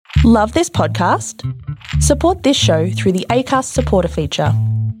Love this podcast? Support this show through the Acast supporter feature.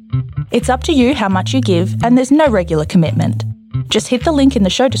 It's up to you how much you give, and there's no regular commitment. Just hit the link in the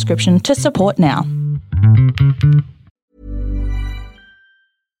show description to support now.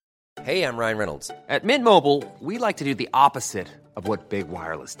 Hey, I'm Ryan Reynolds. At Mint Mobile, we like to do the opposite of what Big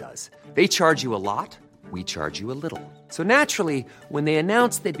Wireless does. They charge you a lot, we charge you a little. So naturally, when they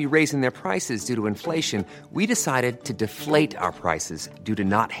announced they'd be raising their prices due to inflation, we decided to deflate our prices due to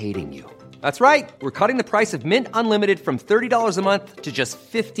not hating you. That's right. We're cutting the price of Mint Unlimited from $30 a month to just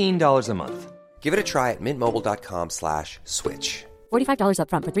 $15 a month. Give it a try at mintmobile.com/switch. $45 up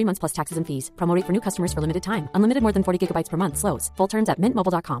front for 3 months plus taxes and fees. Promo rate for new customers for limited time. Unlimited more than 40 gigabytes per month. Slows full terms at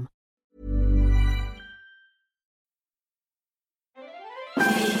mintmobile.com.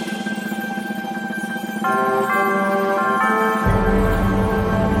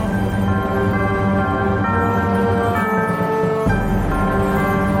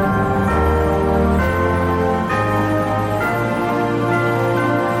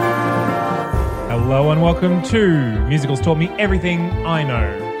 Hello and welcome to Musicals Taught Me Everything I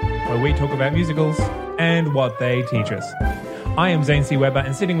Know, where we talk about musicals and what they teach us. I am Zane C. Weber,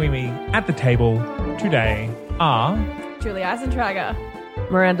 and sitting with me at the table today are Julie Eisentrager,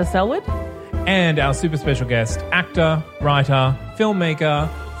 Miranda Selwood, and our super special guest, actor, writer, filmmaker,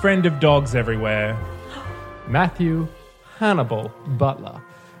 friend of dogs everywhere, Matthew Hannibal Butler.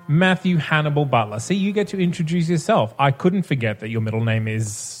 Matthew Hannibal Butler. See, you get to introduce yourself. I couldn't forget that your middle name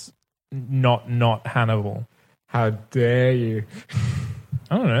is not Hannibal. How dare you?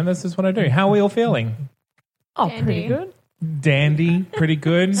 I don't know. This is what I do. How are we all feeling? Oh, Dandy. pretty good. Dandy, pretty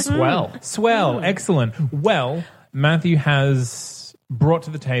good. Swell. Excellent. Well, Matthew has brought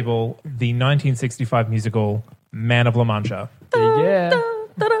to the table the 1965 musical Man of La Mancha. Yeah.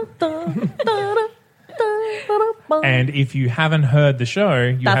 And if you haven't heard the show,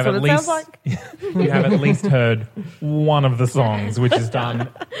 you That's have what at it least sounds like. you have at least heard one of the songs, which is done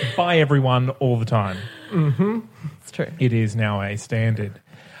by everyone all the time. It's true. It is now a standard.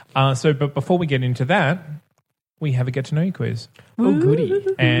 But before we get into that, we have a get to know you quiz. Oh, goody.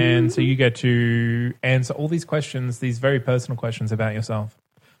 And so you get to answer all these questions, these very personal questions about yourself.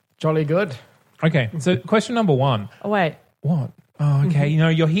 Jolly good. Okay, so question number one. Oh, wait. What? Oh, okay. You know,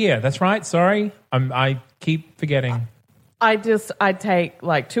 you're here. That's right. Sorry. I keep forgetting. I take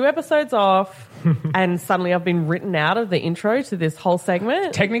like 2 episodes off and suddenly I've been written out of the intro to this whole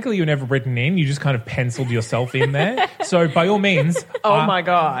segment. Technically, you're never written in. You just kind of penciled yourself in there. So by all means. Oh my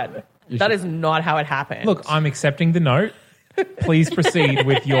God. That is not how it happened. Look, I'm accepting the note. Please proceed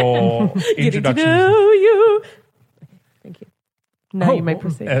with your Getting introduction. to know you. Thank you. Now you may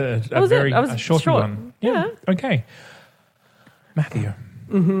proceed. A was very it. That was a short short. one. Yeah. Okay. Matthew.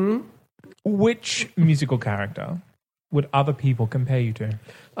 Which musical character would other people compare you to?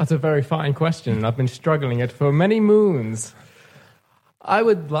 That's a very fine question. I've been struggling it for many moons. I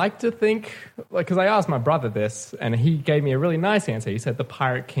would like to think, because I asked my brother this, and he gave me a really nice answer. He said the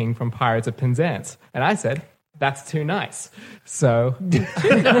Pirate King from Pirates of Penzance. And I said, that's too nice. So,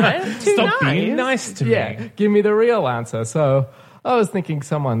 Stop being nice to yeah, me. give me the real answer. So, I was thinking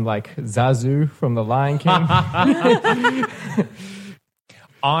someone like Zazu from The Lion King.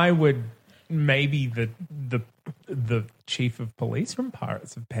 I would maybe the chief of police from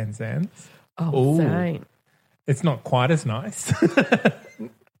Pirates of Penzance. Oh, Zane. It's not quite as nice.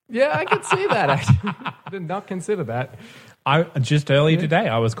 Yeah, I could see that, actually. Did not consider that. Just earlier today,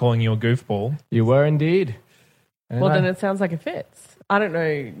 I was calling you a goofball. You were indeed. Well, then it sounds like it fits. I don't know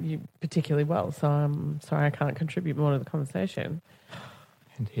you particularly well, so I'm sorry I can't contribute more to the conversation.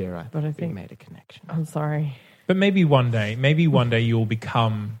 And here I've But I think- made a connection. I'm sorry. But maybe one day you'll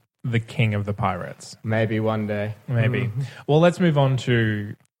become the king of the pirates. Maybe one day. Maybe. Well, let's move on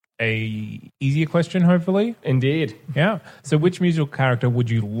to a easier question, hopefully. Indeed. Yeah. So which musical character would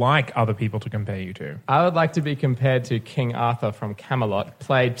you like other people to compare you to? I would like to be compared to King Arthur from Camelot,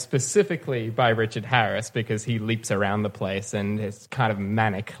 played specifically by Richard Harris, because he leaps around the place and is kind of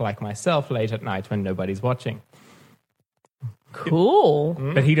manic like myself late at night when nobody's watching. Cool.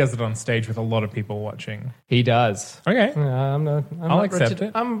 But he does it on stage with a lot of people watching. He does. Okay. I'm not accept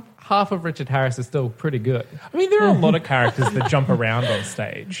it. Half of Richard Harris is still pretty good. I mean, there are a lot of characters that jump around on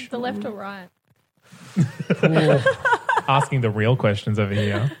stage. The left or right? Asking the real questions over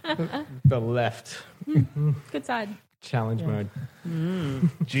here. The left. Good side. Challenge mode.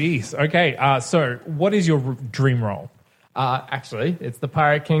 Jeez. Okay. So what is your dream role? Actually, it's the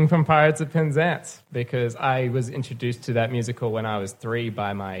Pirate King from Pirates of Penzance, because I was introduced to that musical when I was 3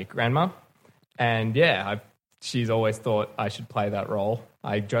 by my grandma. And yeah, she's always thought I should play that role.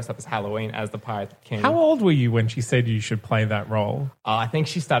 I dressed up as Halloween as the Pirate King. How old were you when she said you should play that role? I think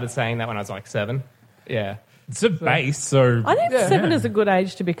she started saying that when I was like 7. Yeah. It's a base, so I think 7 is a good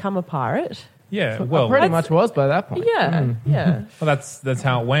age to become a pirate. yeah. I Well, pretty much was by that point. Yeah, yeah. well, that's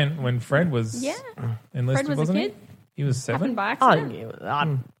how it went when Fred was Yeah. enlisted, Fred was a wasn't kid. he? He was 7. Happened by I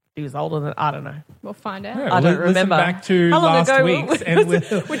accident. he was older than, I don't know. We'll find out. Yeah. I don't Listen remember. back to How long last ago week's, and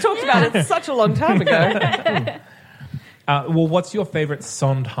we talked about it such a long time ago. well, what's your favorite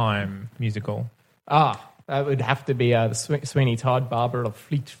Sondheim musical? That would have to be the Sweeney Todd Barber of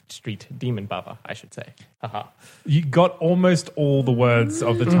Fleet Street, Demon Barber, I should say. Haha. You got almost all the words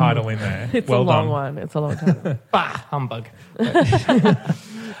of the title in there. It's well a long done. one. It's a long time. Bah, humbug.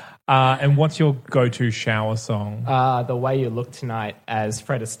 And what's your go-to shower song? The Way You Look Tonight, as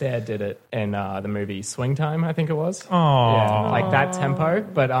Fred Astaire did it in the movie Swing Time, I think it was. Aww. Yeah, like that tempo.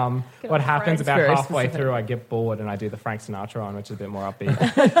 But what happens Fred. about Very halfway specific. through, I get bored and I do the Frank Sinatra one, which is a bit more upbeat.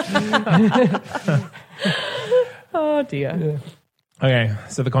 Oh, dear. Okay,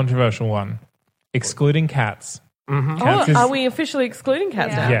 so the controversial one. Excluding Cats. Oh, Cats is- are we officially excluding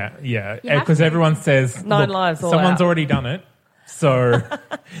Cats Yeah. now? Yeah, yeah. You have Because to. everyone says... Nine look, Lives all someone's out. already done it. So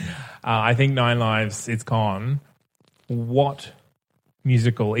I think 9 Lives, it's gone. What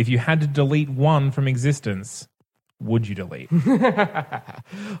musical, if you had to delete one from existence, would you delete?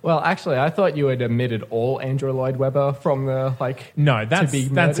 Well, actually, I thought you had omitted all Andrew Lloyd Webber from the, like... No, that's be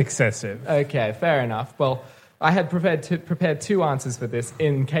that's murdered. excessive. Okay, fair enough. Well, I had prepared 2 answers for this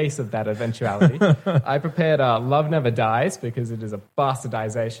in case of that eventuality. I prepared Love Never Dies because it is a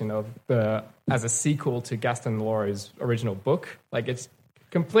bastardization of as a sequel to Gaston Leroux's original book. Like, it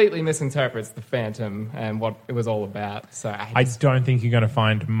completely misinterprets The Phantom and what it was all about. So I don't think you're going to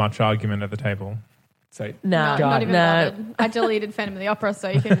find much argument at the table. so No, Not even no. bothered. I deleted Phantom of the Opera so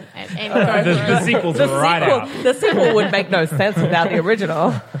you can and The, go for the it. sequel's right out. The sequel would make no sense without the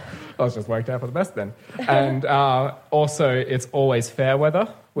original. I was just worked out for the best then. And also, it's Always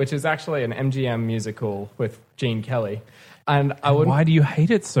Fairweather, which is actually an MGM musical with Gene Kelly. And I would. Why do you hate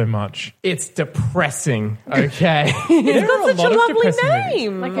it so much? It's depressing. Okay. There are Such a lot of lovely depressing movies.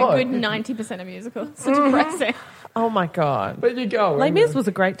 name. Like a good 90% of musicals. It's depressing. Oh my god. There you go. Les Mis was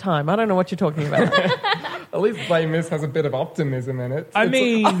a great time. I don't know what you're talking about. At least Les Mis has a bit of optimism in it. I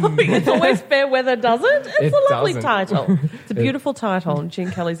mean, It's Always Fair Weather, does it? It's It a lovely doesn't. title. It's a beautiful title, and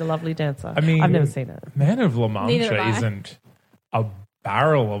Gene Kelly's a lovely dancer. I mean, I've never seen it. Man of La Neither have Mancha I. isn't a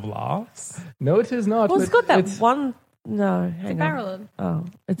barrel of laughs. No, it is not. Well, it's but got that it's- one. No, hang on. Barrel. Oh,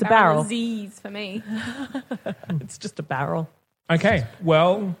 it's a Barrel barrel. of Z's for me. It's just a barrel. Okay,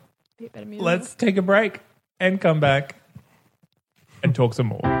 well, Bit better musical. let's take a break and come back and talk some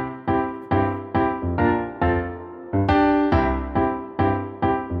more.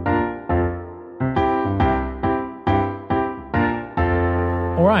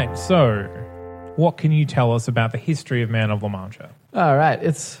 All right, so what can you tell us about the history of Man of La Mancha? All right.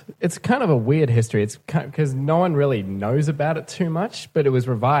 It's kind of a weird history. It's because no one really knows about it too much, but it was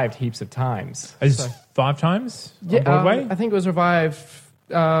revived heaps of times. Is 5 times on Broadway? I think it was revived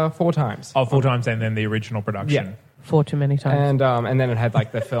 4 times. Oh, 4 times and then the original production. Yeah. 4 too many times. And then it had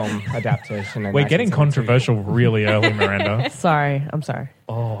like the film adaptation. in We're getting 1972. controversial really early, Miranda. Sorry, I'm sorry.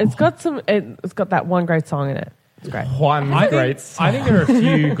 It's got some. It's got that one great song in it. It's great. One I great think there are a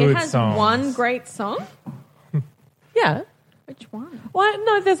few good It has songs. one great song. Yeah. Which one? Well,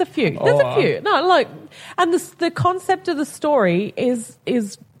 no, there's a few. There's a few. No, look, and the concept of the story is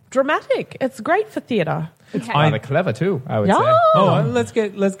dramatic. It's great for theatre. It's Okay. rather clever too, I would Yeah. say. Oh, let's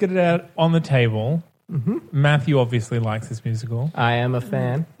get it out on the table. Mm-hmm. Matthew obviously likes this musical. I am a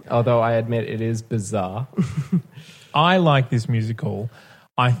fan, although I admit it is bizarre. I like this musical.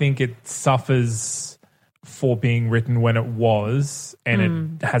 I think it suffers for being written when it was,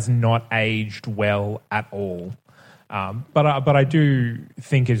 and it has not aged well at all. But I do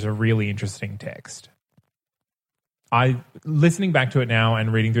think it's a really interesting text. Listening back to it now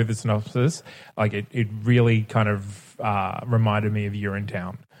and reading through the synopsis, like it really kind of reminded me of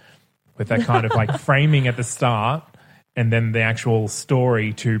Urinetown, with that kind of like framing at the start and then the actual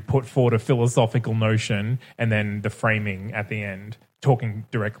story to put forward a philosophical notion and then the framing at the end, talking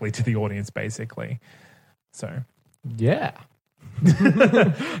directly to the audience basically. So Yeah.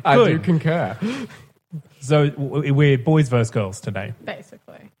 I do concur. So we're boys versus girls today.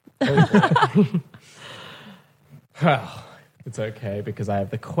 Basically. Well, it's okay because I have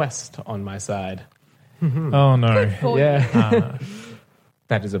the quest on my side. Oh no. Cool. Yeah.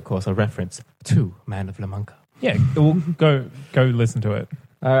 That is, of course, a reference to Man of La Mancha. Yeah, we'll go listen to it.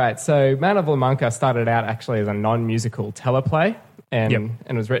 All right, so Man of La Mancha started out actually as a non-musical teleplay and Yep.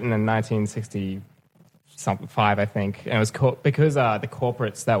 was written in 1967, 2005, I think. And it was because the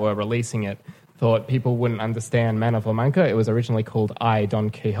corporates that were releasing it thought people wouldn't understand Man of La Mancha. It was originally called I, Don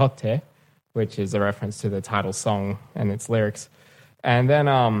Quixote, which is a reference to the title song and its lyrics. And then,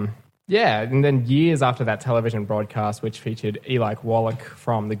 and then years after that television broadcast, which featured Eli Wallach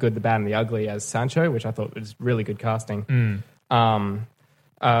from The Good, the Bad, and the Ugly as Sancho, which I thought was really good casting.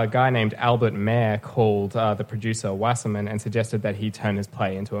 A guy named Albert Mayer called the producer Wasserman and suggested that he turn his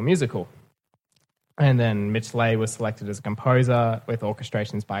play into a musical. And then Mitch Leigh was selected as a composer with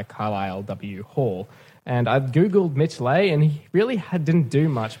orchestrations by Carlisle W. Hall. And I Googled Mitch Leigh, and he really didn't do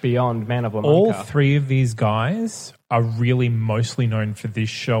much beyond Man of La Mancha. All three of these guys are really mostly known for this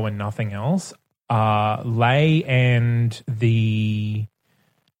show and nothing else. Leigh and the...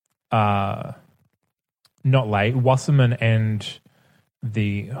 not Leigh, Wasserman and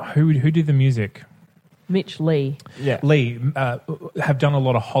the... Who did the music? Mitch Leigh. Yeah. Leigh have done a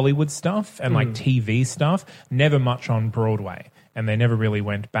lot of Hollywood stuff and like TV stuff, never much on Broadway, and they never really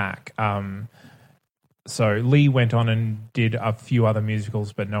went back. So Leigh went on and did a few other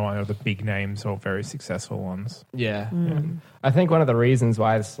musicals, but no other big names or very successful ones. Yeah. I think one of the reasons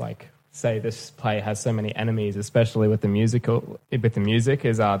why it's like, say, this play has so many enemies, especially with the music,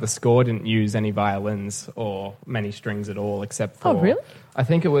 is the score didn't use any violins or many strings at all, except for... Oh, really? I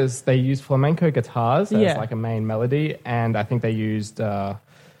think it was, they used flamenco guitars as Yeah. like a main melody, and I think they used a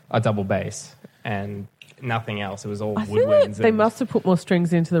double bass and nothing else. It was all I feel like woodwinds. they and- must have put more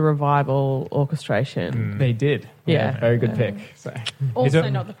strings into the revival orchestration. They did. Yeah. Very good pick. So. Also,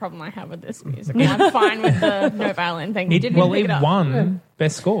 it- not the problem I have with this music. I'm fine with the no violin thing. You didn't even pick it up. won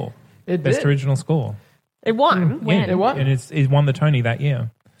Best Score. It Best did. original score. It won. When? It won. And it won the Tony that year.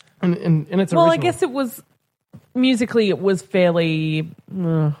 And it's Well, original. I guess it was musically. It was fairly. I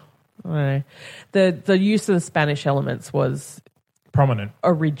don't know. The use of the Spanish elements was Prominent.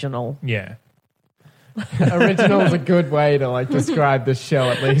 original. Yeah. Original is a good way to like describe this show,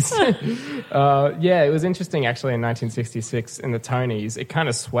 at least. It was interesting actually. In 1966, in the Tonys, it kind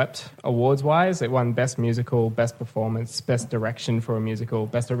of swept awards-wise. It won Best Musical, Best Performance, Best Direction for a Musical,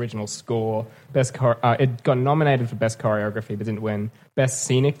 Best Original Score, it got nominated for Best Choreography, but didn't win. Best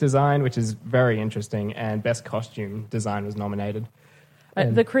Scenic Design, which is very interesting, and Best Costume Design was nominated.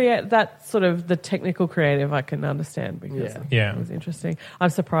 That sort of the technical creative I can understand because Yeah. it was interesting. I'm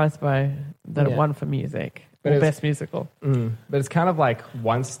surprised by that it Yeah. won for music But or it was- Best Musical. But it's kind of like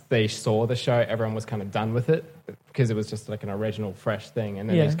once they saw the show, everyone was kind of done with it because it was just like an original, fresh thing. And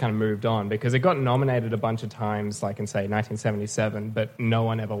then Yeah. they just kind of moved on because it got nominated a bunch of times, like in, say, 1977, but no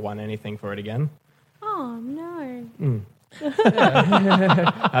one ever won anything for it again. Oh, no.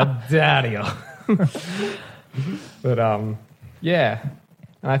 Daddy. But, yeah.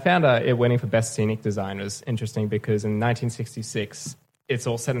 And I found it winning for Best Scenic Design was interesting because in 1966, it's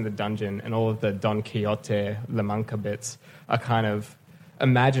all set in the dungeon and all of the Don Quixote, La Mancha bits are kind of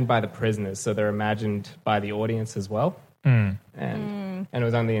imagined by the prisoners. So they're imagined by the audience as well. And it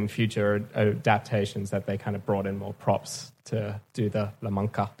was only in future adaptations that they kind of brought in more props to do the La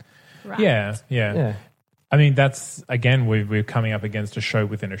Mancha. Right. Yeah. I mean, that's, again, we're coming up against a show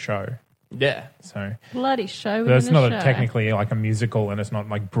within a show. Yeah. So Bloody show. that's within a not show. technically like a musical, and it's not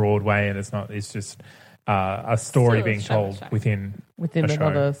like Broadway, and it's just a story Still a being show, told show. within Within a show.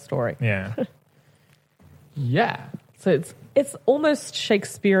 another story. Yeah. Yeah. So it's almost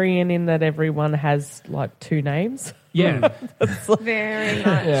Shakespearean in that everyone has like two names. Yeah. Very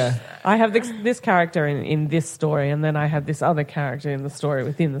much. Yeah. I have this character in this story, and then I have this other character in the story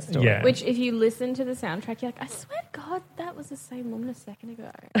within the story. Yeah. Which, if you listen to the soundtrack, you're like, I swear to God, that was the same woman a second ago.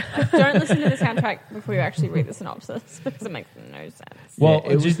 Like, don't listen to the soundtrack before you actually read the synopsis because it makes no sense. Well,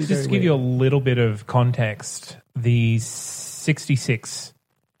 Yeah, it would just be to very give you a weird. little bit of context, the 66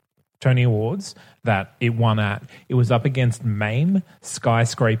 Tony Awards that it won at, it was up against MAME,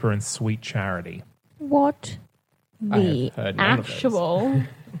 Skyscraper, and Sweet Charity. What the have heard none of those. actual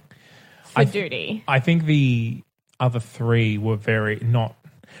for duty? I think the other three were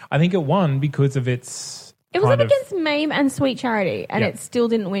I think it won because of its It was up kind of- against MAME and Sweet Charity, and Yeah. it still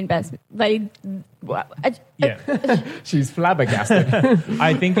didn't win best. Yeah. She's flabbergasted.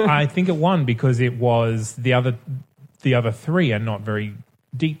 I think it won because it was the other three are not very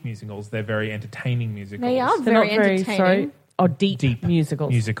deep musicals. They're very entertaining musicals. They are They're very not very entertaining. deep musicals.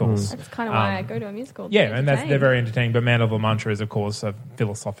 musicals. That's kind of why I go to a musical. to be Yeah, and they're entertained. very entertaining. But Man of La Mancha is, of course, a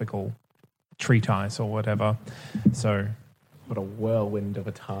philosophical treatise or whatever. So, What a whirlwind of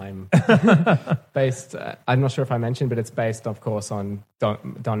a time. Based, I'm not sure if I mentioned, but it's based, of course, on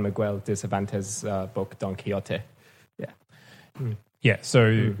Don Miguel de Cervantes' book Don Quixote. Yeah. yeah.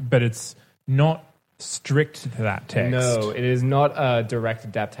 So, but it's not strict to that text. No, it is not a direct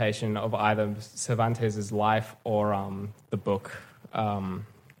adaptation of either Cervantes' life or the book Don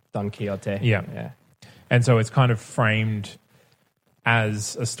Quixote. Yeah. And so it's kind of framed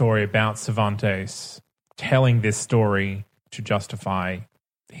as a story about Cervantes telling this story to justify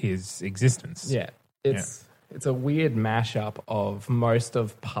his existence. Yeah. It's a weird mashup of most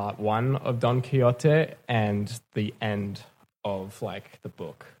of part one of Don Quixote and the end of like the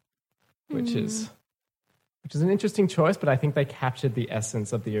book, which is an interesting choice, but I think they captured the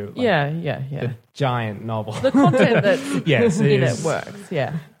essence of the the giant novel. The content that's Yes, it in is. it works.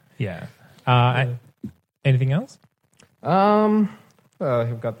 Yeah. Yeah. Anything else? Well,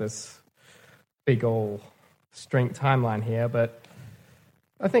 I've got this big old string timeline here, but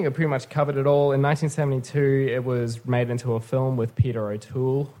I think it pretty much covered it all. In 1972, it was made into a film with Peter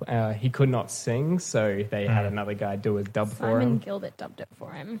O'Toole. He could not sing, so they had another guy do his dub for him. Simon Gilbert dubbed it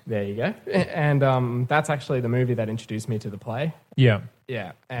for him. There you go. And that's actually the movie that introduced me to the play. Yeah.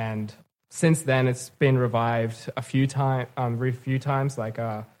 Yeah, and since then it's been revived a few times. Like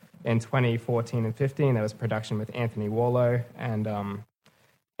in 2014 and 15, there was production with Anthony Warlow and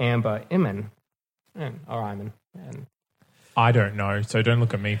Amber Iman, and I don't know, so don't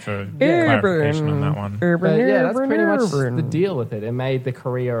look at me for clarification on that one. But yeah, that's pretty much the deal with it. It made the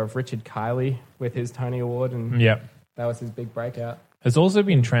career of Richard Kiley with his Tony Award, and Yep. that was his big breakout. It's also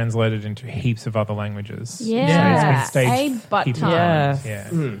been translated into heaps of other languages. Yeah. So it's been staged A butt heaps of ton. times.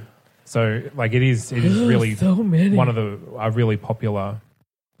 Yeah. So like it is really one of a really popular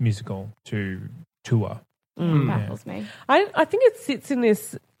musical to tour. Baffles me. I think it sits in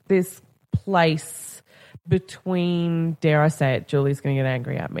this place between, dare I say it, Julie's going to get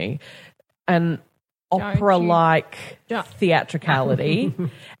angry at me, an opera-like Don't. theatricality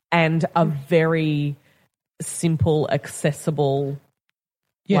and a very simple, accessible,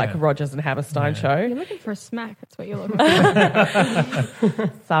 like Rodgers and Hammerstein show. You're looking for a smack. That's what you're looking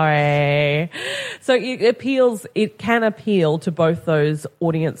for. Sorry. So it can appeal to both those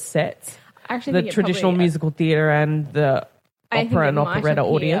audience sets, I actually the think it traditional probably, musical theatre and the I think opera it and might operetta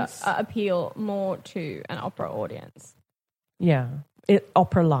audience. appeal more to an opera audience. Yeah.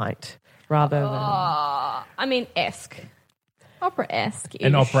 Opera light rather than... I mean, esque. Opera-esque.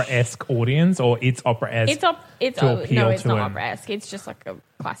 An opera-esque audience, or it's opera-esque It's to appeal it's to not an- opera-esque. It's just like a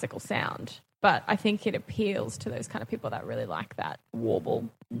classical sound. But I think it appeals to those kind of people that really like that warble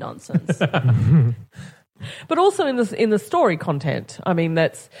nonsense. But also in the story content. I mean,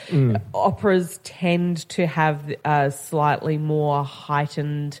 that's operas tend to have a slightly more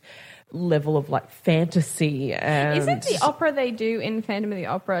heightened level of like fantasy. And Isn't the opera they do in Phantom of the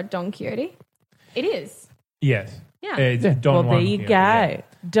Opera Don Quixote? It is. Yes. Yeah. It's well, Don there Juan you here, go, yeah.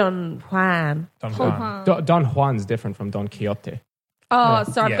 Don Juan. Don Juan. Don Juan's different from Don Quixote. Oh,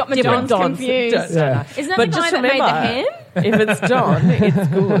 sorry, Yeah. I've got my Different Dons Dons. confused. Yeah. Isn't that But the guy just that made the ham? remember, if it's Don, it's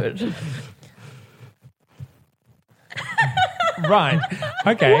good. Right.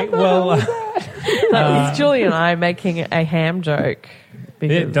 Okay. Well, That was Julie and I making a ham joke.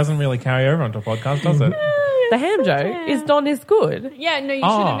 Because it doesn't really carry over onto a podcast, does it? the ham joke is Don is good. Yeah, no, you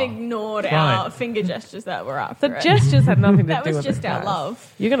should have ignored our finger gestures that were after The it. gestures had nothing to That do was with just the our podcast.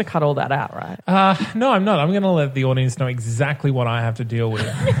 love. You're going to cut all that out, right? No, I'm not. I'm going to let the audience know exactly what I have to deal with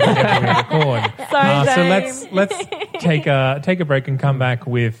every record. Sorry, So let's take a break and come back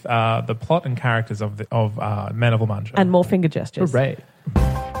with the plot and characters of Men of La Mancha. And more finger gestures. Hooray.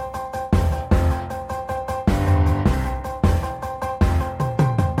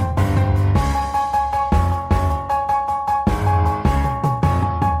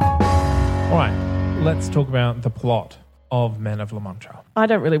 All right, let's talk about the plot of Men of La Mancha. I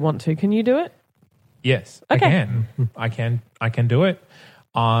don't really want to. Can you do it? Yes, Okay. I can do it.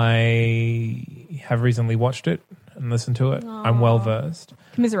 I have recently watched it and listened to it. I'm well versed.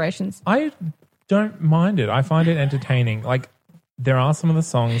 Commiserations. I don't mind it. I find it entertaining. Like, there are some of the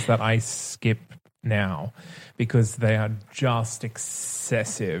songs that I skip now because they are just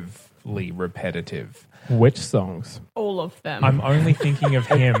excessively repetitive. Which songs? All of them. I'm only thinking of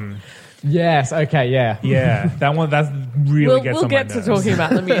him. Yes, okay, yeah. Yeah, that one, that really gets We'll on get my to nerves. talking about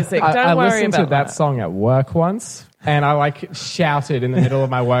the music. Don't I worry listened about to that song at work once, and I like shouted in the middle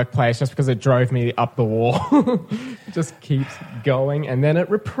of my workplace just because it drove me up the wall. It just keeps going, and then it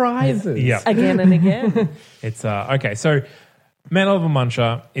reprises. Yeah. Again and again. It's okay. So, Men of La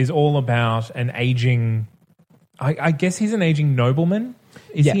Mancha is all about an aging. I guess he's an aging nobleman.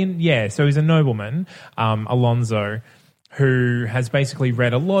 Is Yeah. he? Yeah. So he's a nobleman, Alonso, who has basically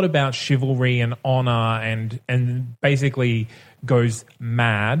read a lot about chivalry and honor, and basically goes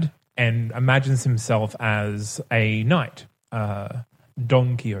mad and imagines himself as a knight,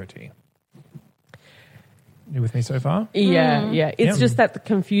 Don Quixote. You with me so far? Yeah, yeah. It's Yeah. just that the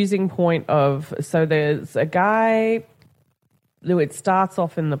confusing point of, so there's a guy who it starts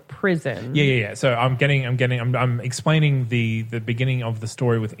off in the prison. Yeah. So I'm explaining the beginning of the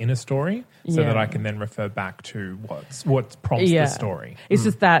story within a story, so Yeah. that I can then refer back to what prompts the story. It's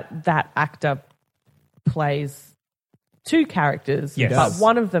just that actor plays two characters, Yes. but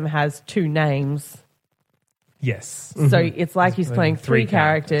one of them has two names. Yes, So it's like he's playing three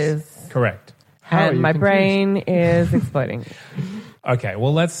characters. correct. How are And you my confused? brain is exploding. Okay,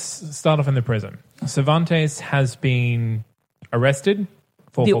 well, let's start off in the prison. Cervantes has been arrested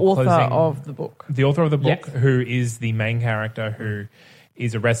for The author foreclosing- of the book. the author of the book, Yes. who is the main character who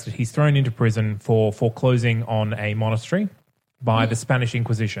is arrested. He's thrown into prison for foreclosing on a monastery by the Spanish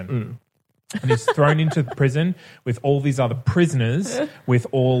Inquisition. And he's thrown into prison with all these other prisoners with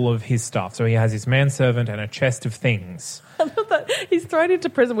all of his stuff. So he has his manservant and a chest of things. He's thrown into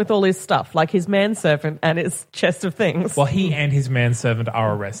prison with all his stuff, like his manservant and his chest of things. Well, he and his manservant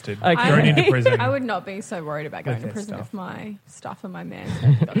are arrested, Okay. thrown into prison. I would not be so worried about going to their prison stuff. if my stuff and my man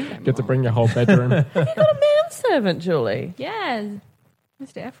Get to bring your whole bedroom. You got a manservant, Julie. Yeah,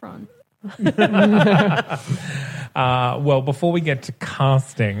 Mr. Efron. Well, before we get to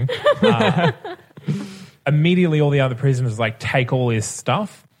casting, immediately all the other prisoners take all his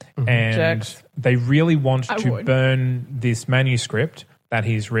stuff, and Jerks. they really want I to would. burn this manuscript that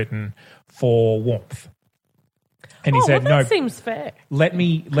he's written for warmth. And he said, well, that "No, seems fair. let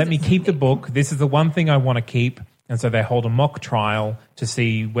me keep the book. This is the one thing I want to keep." And so they hold a mock trial to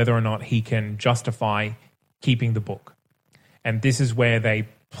see whether or not he can justify keeping the book. And this is where they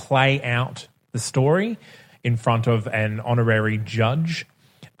play out the story in front of an honorary judge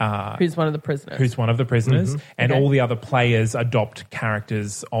Who's one of the prisoners? who's one of the prisoners, and Okay. all the other players adopt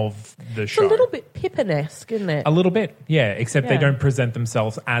characters of the it's show. a little bit Pippin-esque, isn't it? A little bit, yeah, except they Yeah. don't present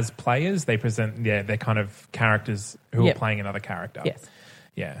themselves as players. They present, they're kind of characters who Yep. are playing another character. Yes.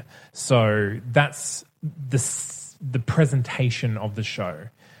 Yeah. So that's the presentation of the show.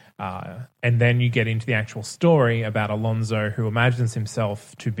 And then you get into the actual story about Alonso, who imagines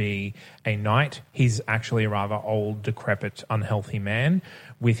himself to be a knight. He's actually a rather old, decrepit, unhealthy man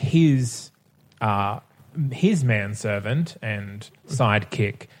with his manservant and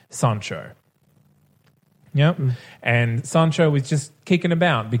sidekick, Sancho. Yep. And Sancho is just kicking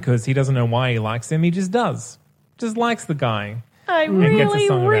about because he doesn't know why he likes him. He just does. Just likes the guy. I gets a really,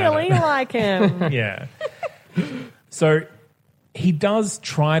 song about really it. like him. Yeah. So he does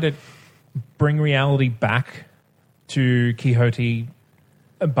try to bring reality back to Quixote,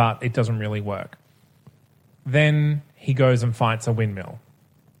 but it doesn't really work. Then he goes and fights a windmill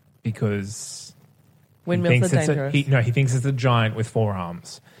because Windmills are dangerous. he thinks it's a giant with four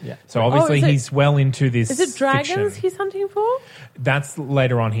arms. Yeah. So obviously is it- he's well into this. Is it dragons fiction. he's hunting for? That's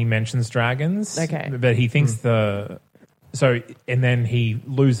later on. He mentions dragons. Okay. But he thinks and then he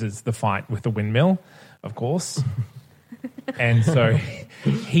loses the fight with the windmill, of course. And so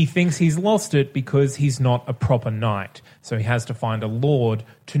he thinks he's lost it because he's not a proper knight. So he has to find a lord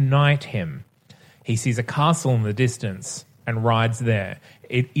to knight him. He sees a castle in the distance and rides there.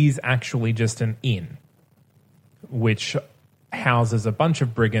 It is actually just an inn, which houses a bunch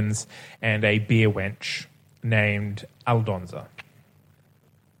of brigands and a beer wench named Aldonza.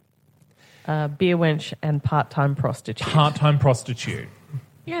 Beer wench and part-time prostitute. Part-time prostitute.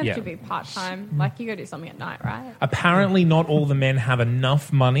 You have Yeah. to be part-time. Like, you go do something at night, right? Apparently not all the men have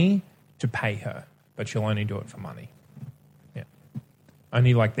enough money to pay her, but she'll only do it for money. Yeah.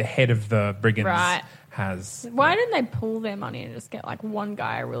 Only the head of the brigands Right. has... Why didn't they pool their money and just get, one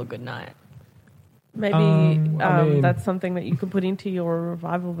guy a real good night? Maybe I mean- that's something that you could put into your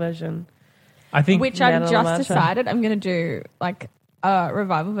revival version. I think... Which Man I've on a just March. decided I'm going to do, a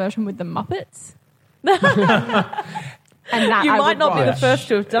revival version with the Muppets. And that You I might would not be the watch. first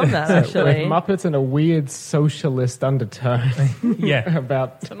to have done that, With actually. Muppets and a weird socialist undertone Yeah.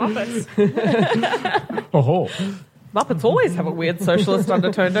 about The Muppets. oh, Muppets always have a weird socialist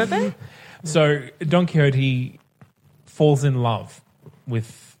undertone, don't they? So Don Quixote falls in love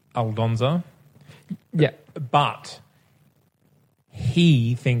with Aldonza, yeah. but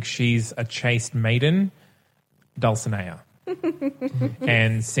he thinks she's a chaste maiden, Dulcinea,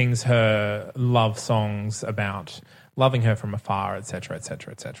 and sings her love songs about loving her from afar, etc.,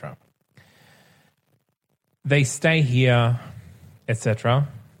 etc., etc. They stay here, etc.,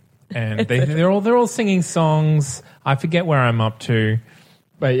 and they're all singing songs. I forget where I'm up to.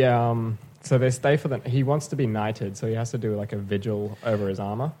 But yeah, so they stay for the. He wants to be knighted, so he has to do a vigil over his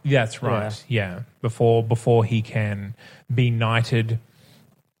armor. That's right. Yeah, before he can be knighted.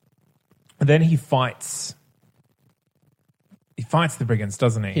 Then he fights. He fights the brigands,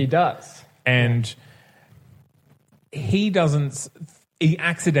 doesn't he? He does. And he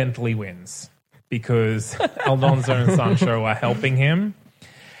accidentally wins because Alonso and Sancho are helping him.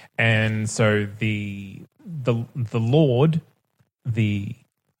 And so the Lord, the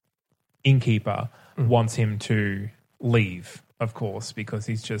innkeeper, wants him to leave, of course, because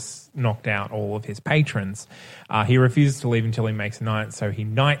he's just knocked out all of his patrons. He refuses to leave until he makes a knight, so he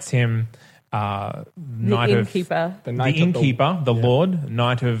knights him. The innkeeper, the Lord,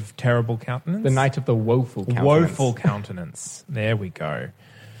 Knight of Terrible Countenance. The Knight of the Woeful Countenance. Woeful Countenance. There we go.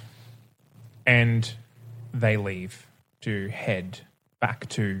 And they leave to head back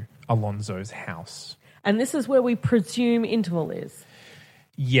to Alonso's house. And this is where we presume Interval is.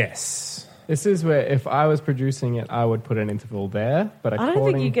 Yes. This is where, if I was producing it, I would put an interval there. But I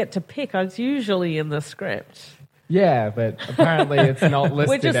don't think you get to pick. It's usually in the script. Yeah, but apparently it's not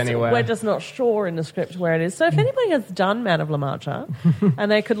listed anywhere. We're just not sure in the script where it is. So if anybody has done Man of La Mancha and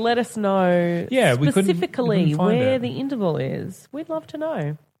they could let us know specifically where the interval is, we'd love to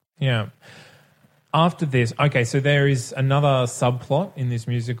know. Yeah. After this, okay, so there is another subplot in this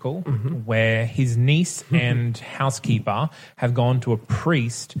musical where his niece and housekeeper have gone to a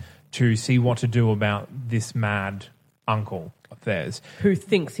priest to see what to do about this mad uncle of theirs. Who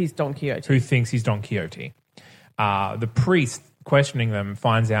thinks he's Don Quixote. The priest questioning them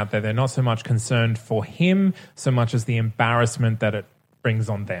finds out that they're not so much concerned for him so much as the embarrassment that it brings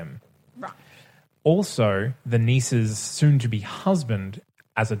on them. Right. Also, the niece's soon-to-be husband,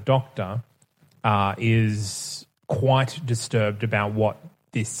 as a doctor, is quite disturbed about what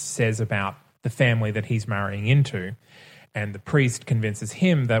this says about the family that he's marrying into. And the priest convinces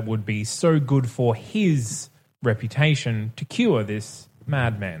him that would be so good for his reputation to cure this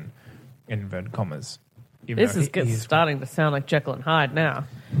madman, in inverted commas. This is starting to sound like Jekyll and Hyde now.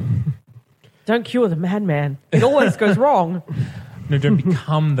 Don't cure the madman. It always goes wrong. No, don't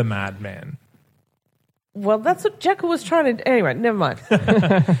become the madman. Well, that's what Jekyll was trying to... Anyway, never mind.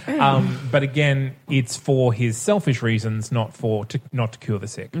 But again, it's for his selfish reasons, not to cure the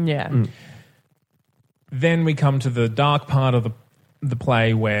sick. Yeah. Then we come to the dark part of the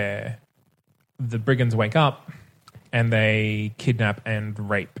play where the brigands wake up and they kidnap and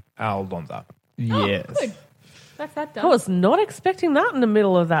rape Alonso. Yes. Oh, good. That's that done. I was not expecting that in the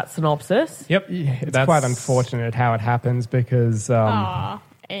middle of that synopsis. Yep. Yeah, it's quite unfortunate how it happens because...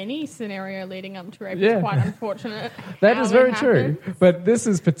 any scenario leading up to rape is quite unfortunate. That is very true. But this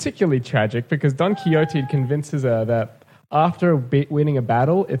is particularly tragic because Don Quixote convinces her that after winning a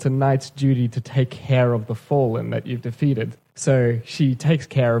battle, it's a knight's duty to take care of the fallen that you've defeated. So she takes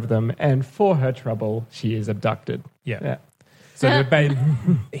care of them, and for her trouble, she is abducted. Yeah. So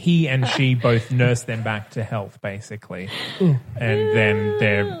he and she both nurse them back to health, basically. And then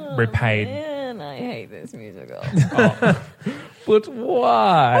they're repaid. Man, I hate this musical. But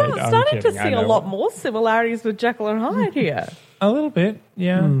why? I'm starting to see a lot more similarities with Jekyll and Hyde here. A little bit,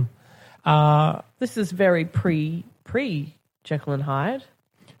 yeah. This is very pre Jekyll and Hyde.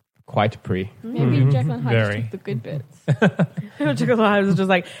 Quite pre. Maybe Jekyll and Hyde just Very. took the good bits. Jekyll and Hyde was just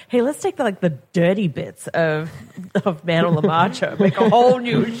like, hey, let's take the dirty bits of Man of La Mancha, make a whole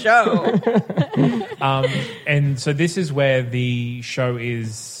new show. And so this is where the show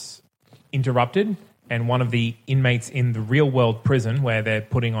is interrupted, and one of the inmates in the real world prison where they're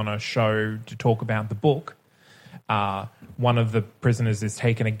putting on a show to talk about the book, one of the prisoners is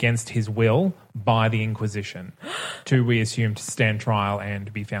taken against his will by the Inquisition to, we assume, to stand trial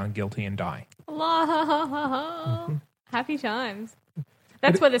and be found guilty and die. Happy times.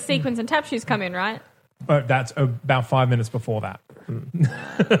 That's where the sequins and tap shoes come in, right? That's about 5 minutes before that.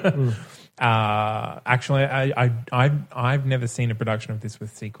 Actually, I've never seen a production of this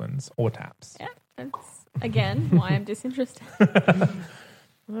with sequins or taps. Yeah, that's, again, why I'm disinterested.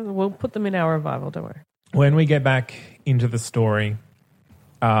 We'll put them in our revival, don't worry. When we get back into the story,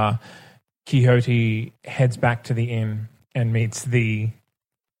 Quixote heads back to the inn and meets the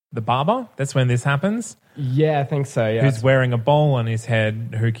barber. That's when this happens. Yeah, I think so, yeah. Who's wearing a bowl on his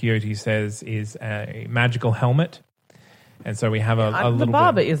head, who Quixote says is a magical helmet. And so we have a little The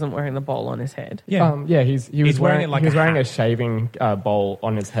barber isn't wearing the bowl on his head. Yeah, he was wearing it like he was wearing a shaving bowl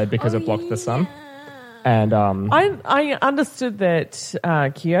on his head because it blocked the sun. And I understood that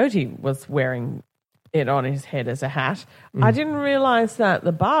Quixote was wearing it on his head as a hat. I didn't realize that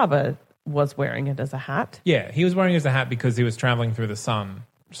the barber was wearing it as a hat. Yeah, he was wearing it as a hat because he was traveling through the sun,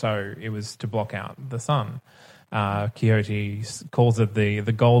 so it was to block out the sun. Quixote calls it the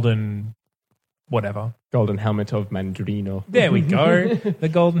golden whatever. Golden helmet of Mandrino. There we go. The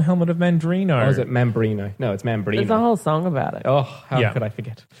golden helmet of Mandrino. Or is it Mambrino? No, it's Mambrino. There's a whole song about it. Oh, how could I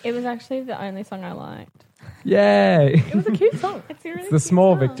forget? It was actually the only song I liked. Yay! It was a cute song. It's a really It's the cute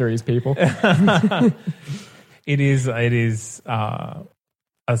small song. victories, people. It is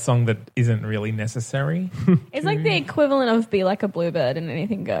a song that isn't really necessary. It's like the equivalent of Be Like a Bluebird and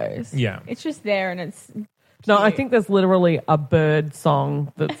Anything Goes. Yeah. It's just there and it's... No, I think there's literally a bird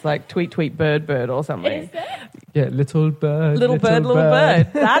song that's like Tweet, Tweet, Bird, Bird or something. Is there? Yeah, little bird. Little bird, little bird.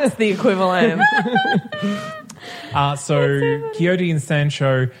 That's the equivalent. So Quixote and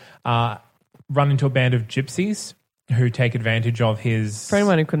Sancho run into a band of gypsies who take advantage of his... For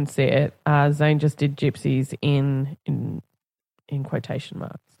anyone who couldn't see it, Zane just did gypsies in quotation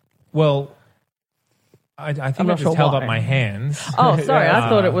marks. Well, I think I not just sure held why. up my hands. Oh, sorry. I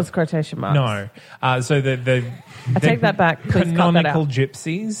thought it was quotation marks. No. So the I take that back. Please cut that canonical out.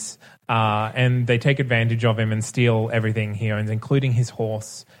 gypsies, and they take advantage of him and steal everything he owns, including his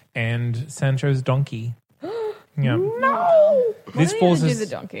horse and Sancho's donkey. Yeah. No! This what are they going to do forces... to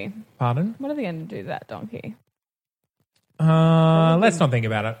the donkey? Pardon? What are they going to do to that donkey? Let's not think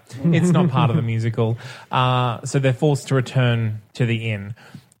about it. It's not part of the musical. So they're forced to return to the inn.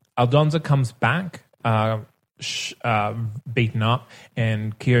 Aldonza comes back, beaten up,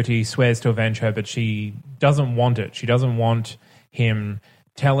 and Quixote swears to avenge her, but she doesn't want it. She doesn't want him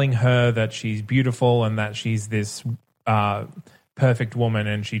telling her that she's beautiful and that she's this perfect woman,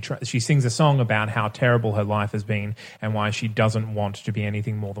 and she sings a song about how terrible her life has been and why she doesn't want to be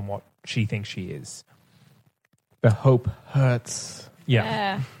anything more than what she thinks she is. The hope hurts.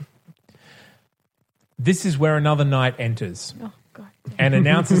 Yeah. This is where another knight enters. Oh, God. And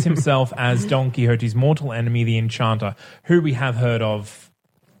announces himself as Don Quixote's mortal enemy, the Enchanter, who we have heard of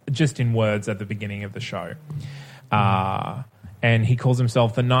just in words at the beginning of the show. And he calls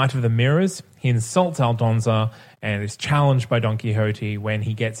himself the Knight of the Mirrors. He insults Aldonza and is challenged by Don Quixote when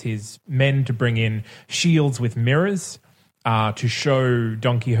he gets his men to bring in shields with mirrors to show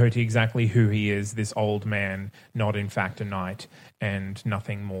Don Quixote exactly who he is, this old man, not in fact a knight, and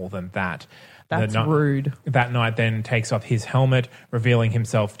nothing more than that. That's rude. That knight then takes off his helmet, revealing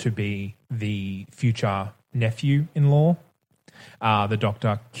himself to be the future nephew-in-law, the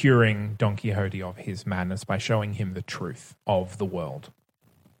doctor curing Don Quixote of his madness by showing him the truth of the world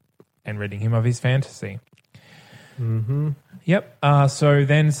and ridding him of his fantasy. Mm-hmm. Yep. So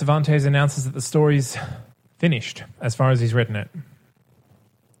then Cervantes announces that the story's finished as far as he's written it.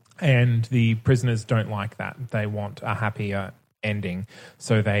 And the prisoners don't like that. They want a happier ending.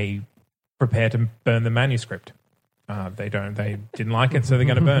 So they prepare to burn the manuscript. They didn't like it, so they're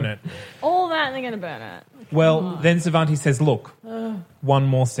going to burn it. All that and they're going to burn it. Well, then Cervantes says, look, one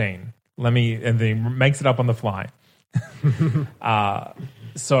more scene. And then he makes it up on the fly.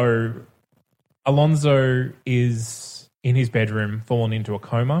 So Alonso is in his bedroom, fallen into a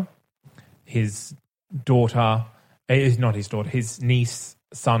coma. His daughter, not his daughter, his niece,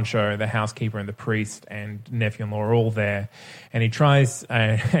 Sancho, the housekeeper, and the priest and nephew-in-law are all there. And he tries,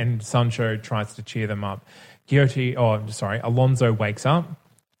 and Sancho tries to cheer them up. Alonso wakes up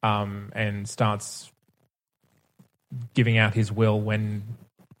and starts giving out his will when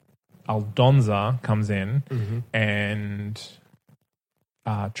Aldonza comes in and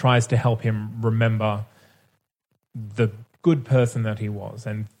tries to help him remember the good person that he was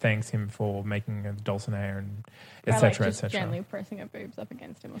and thanks him for making a Dulcinea and etc. Just etc. gently pressing her boobs up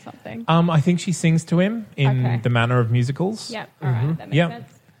against him or something. I think she sings to him in the manner of musicals. Yep, all right, that makes sense.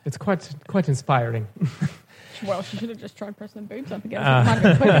 It's quite inspiring. Well, she should have just tried pressing the boobs up against him. Might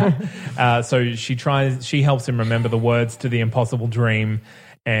have been quicker. So she helps him remember the words to the impossible dream,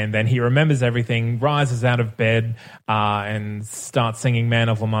 and then he remembers everything, rises out of bed, and starts singing Man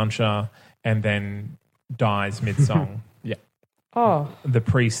of La Mancha, and then dies mid-song. Yeah. Oh, The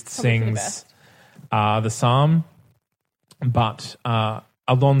priest sings the psalm, but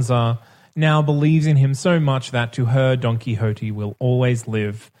Aldonza now believes in him so much that to her Don Quixote will always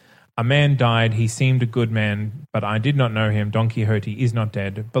live. A man died, he seemed a good man, but I did not know him. Don Quixote is not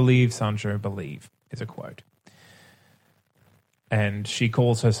dead. Believe, Sancho, believe, is a quote. And she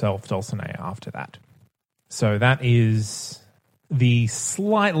calls herself Dulcinea after that. So that is the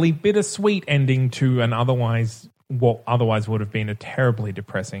slightly bittersweet ending to what otherwise would have been a terribly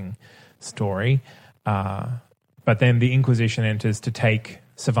depressing story. But then the Inquisition enters to take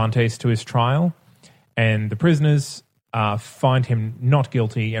Cervantes to his trial, and the prisoners find him not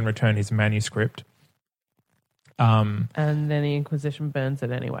guilty and return his manuscript. and then the Inquisition burns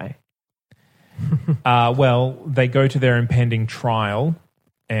it anyway. Well, they go to their impending trial,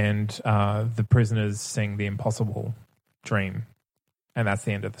 and the prisoners sing the impossible dream, and that's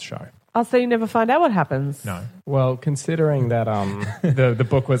the end of the show. Oh, so you never find out what happens? No. Well, considering that the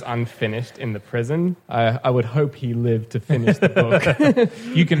book was unfinished in the prison, I would hope he lived to finish the book.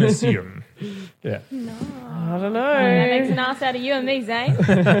 You can assume. Yeah. I don't know. That makes an ass out of you and me, Zane.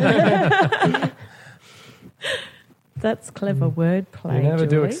 That's clever wordplay. You never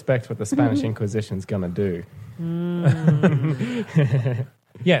do Julie. expect what the Spanish Inquisition's going to do.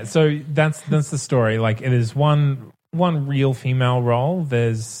 Yeah, so that's the story. Like, it is one real female role.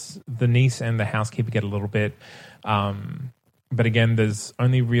 There's the niece and the housekeeper get a little bit, but again, there's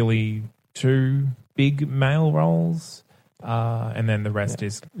only really 2 big male roles, and then the rest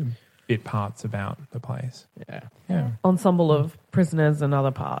is bit parts about the place. Yeah. Ensemble of prisoners and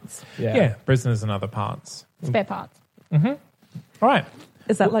other parts. Yeah, prisoners and other parts. Spare parts. All right.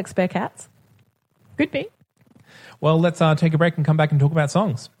 Is that like Spare Cats? Could be. Well, let's take a break and come back and talk about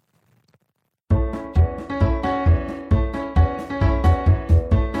songs.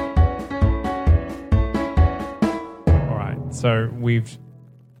 All right. So we've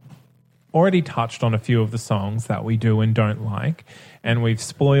already touched on a few of the songs that we do and don't like, and we've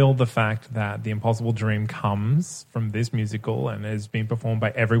spoiled the fact that The Impossible Dream comes from this musical and has been performed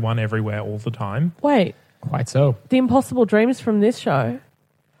by everyone, everywhere, all the time. Wait, Quite so. The Impossible Dreams from this show?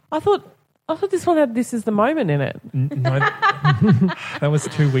 I thought this one had This Is the Moment in it. No, that was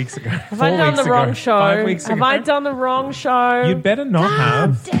 2 weeks ago. Have I done the wrong show? 5 weeks ago. Have I done the wrong show? You'd better not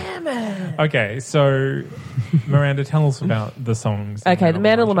have. Damn it. Okay, so Miranda, tell us about the songs. Okay, The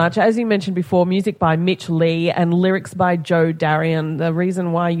Man of La Mancha, as you mentioned before, music by Mitch Lee and lyrics by Joe Darian. The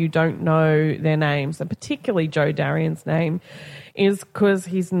reason why you don't know their names, and particularly Joe Darian's name, is because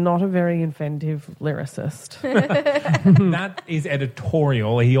he's not a very inventive lyricist. That is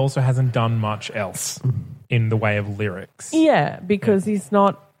editorial. He also hasn't done much else in the way of lyrics. Yeah, because he's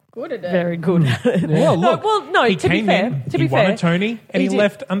not Good at it. very good at it. Well, look, no, he to be came fair, in, to he be won fair, a Tony, and he did-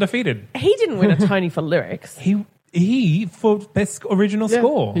 left undefeated. He didn't win a Tony for lyrics. He for best original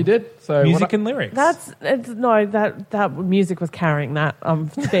score. He did. So Music and lyrics. That music was carrying that. I'm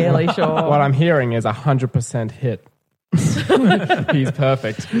fairly sure. what I'm hearing is 100% hit. He's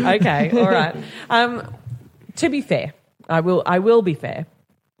perfect. Okay, all right. To be fair, I will be fair.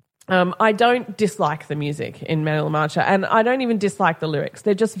 I don't dislike the music in Man of La Mancha, and I don't even dislike the lyrics.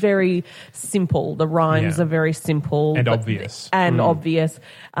 They're just very simple. The rhymes Yeah. are very simple And but- obvious. And obvious.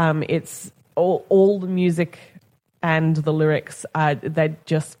 It's all the music and the lyrics. They're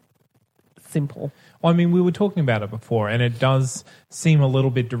just simple. Well, I mean, we were talking about it before, and it does seem a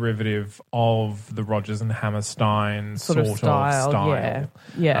little bit derivative of the Rodgers and Hammerstein sort of style.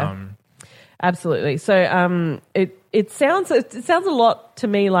 Yeah. Absolutely. So it sounds a lot to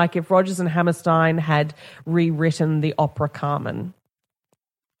me like if Rodgers and Hammerstein had rewritten the opera Carmen.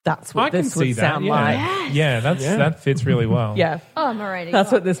 That's what I can this see would that. sound Yeah, like. that fits really well. Yeah. Oh, I'm already.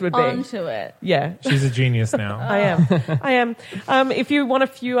 That's what this would be. Onto it. Yeah. She's a genius now. I am. If you want a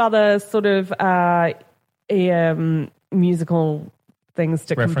few other sort of musical things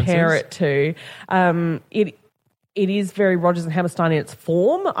to compare it to, it is very Rodgers and Hammerstein in its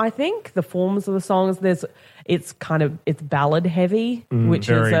form. I think the forms of the songs. It's ballad heavy, which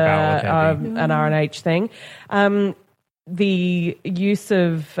very is ballad heavy. an R&H thing. The use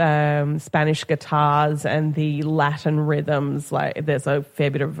of Spanish guitars and the Latin rhythms, like there's a fair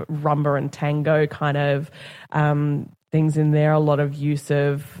bit of rumba and tango kind of things in there. A lot of use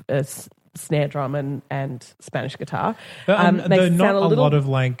of snare drum and Spanish guitar. There's not a lot of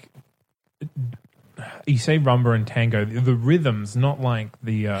like. You say rumba and tango. The rhythms, not like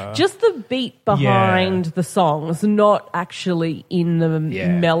the just the beat behind the songs, not actually in the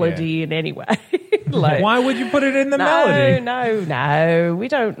melody in any way. Like, why would you put it in the melody? No. We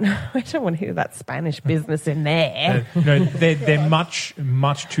don't want to hear that Spanish business in there. No, they're much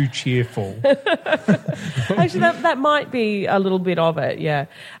too cheerful. Actually, that might be a little bit of it, yeah.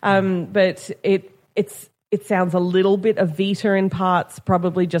 But it sounds a little bit Evita in parts,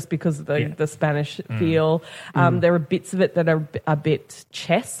 probably just because of the Spanish feel. There are bits of it that are a bit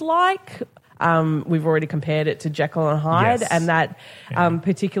chess-like. We've already compared it to Jekyll and Hyde, Yes. and that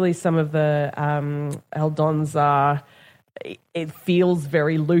particularly some of the Aldonza, it feels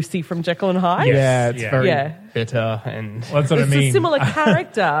very Lucy from Jekyll and Hyde. Yeah, it's very Yeah. bitter and Well, that's what It's I mean. a similar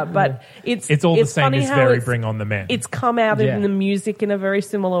character, but It's all the same funny as how Very it's- Bring on the Men. It's come out Yeah. in the music in a very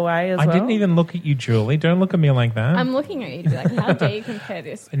similar way as I well. didn't even look at you, Julie. Don't look at me like that. I'm looking at you like, how dare you compare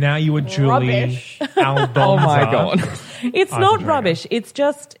this? Now you were Julie Rubbish. Aldonza. oh my god. It's I'm not joking. rubbish. It's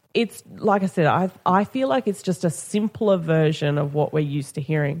like I said, I feel like it's just a simpler version of what we're used to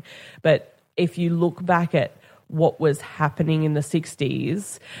hearing. But if you look back at what was happening in the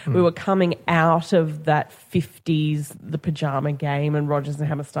 60s, we were coming out of that 50s, the pajama game and Rodgers and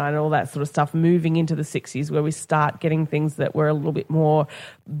Hammerstein and all that sort of stuff, moving into the 60s where we start getting things that were a little bit more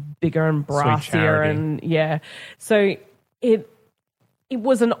bigger and brassier. Charity. And so it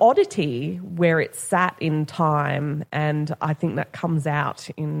was an oddity where it sat in time, and I think that comes out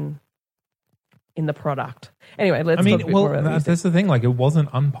in in the product. Anyway, let's I mean, talk a bit more about music. that's the thing. Like, it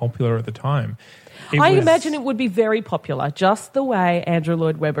wasn't unpopular at the time. I imagine it would be very popular, just the way Andrew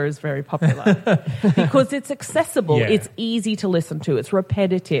Lloyd Webber is very popular, because it's accessible, Yeah. it's easy to listen to, it's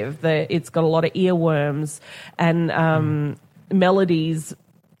repetitive, it's got a lot of earworms and melodies,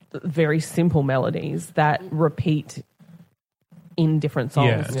 very simple melodies that repeat in different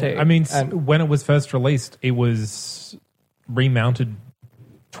songs too. I mean, when it was first released, it was remounted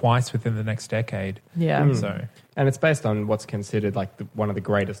twice within the next decade. Yeah. So, And it's based on what's considered like one of the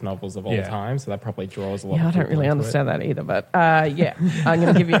greatest novels of all Yeah. time, so that probably draws a lot Yeah, I of don't people really into understand that either, but yeah, I'm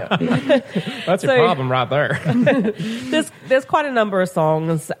going to give you. it. That's your So- problem right there. There's quite a number of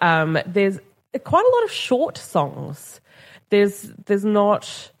songs. There's quite a lot of short songs. There's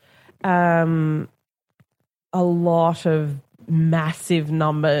not a lot of massive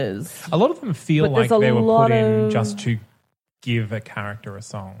numbers. a lot of them feel But like there's a they were lot put in of- just to give a character a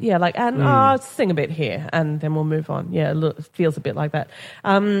song. Yeah, like, and sing a bit here, and then we'll move on. Yeah, it feels a bit like that.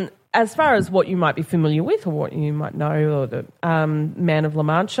 As far as what you might be familiar with or what you might know, or the Man of La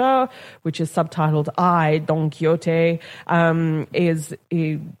Mancha, which is subtitled I, Don Quixote,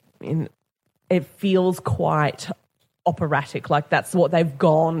 it feels quite operatic. Like, that's what they've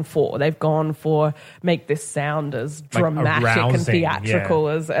gone for. They've gone for make this sound as Like dramatic and arousing, theatrical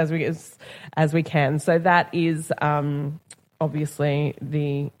as we can. So that is obviously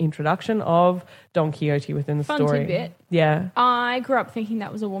the introduction of Don Quixote within the Fun story. tidbit. Yeah. I grew up thinking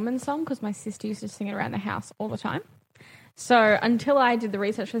that was a woman's song because my sister used to sing it around the house all the time. So until I did the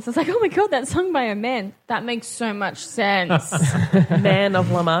research for this, I was like, oh my God, that's sung by a man. That makes so much sense. Man of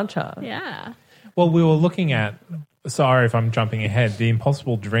La Mancha. Yeah. Well, we were looking at, sorry if I'm jumping ahead, The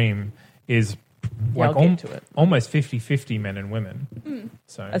Impossible Dream is Yeah, like I'll get to it. almost 50-50 men and women.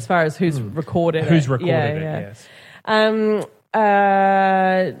 So As far as who's recorded who's it. recorded Yeah, it, yeah. yes.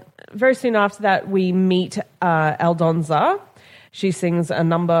 Very soon after that, we meet Aldonza. She sings a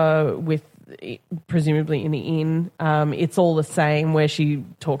number with, presumably in the inn. It's all the same, where she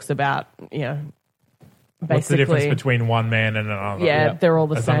talks about, basically. What's the difference between one man and another? Yeah, they're all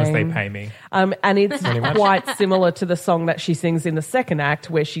the as same. long as they pay me. And it's quite similar to the song that she sings in the second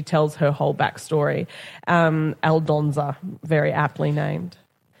act, where she tells her whole backstory. Aldonza, very aptly named.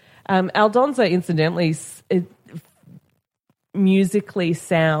 Aldonza, incidentally, musically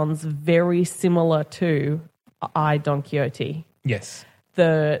sounds very similar to I, Don Quixote. Yes.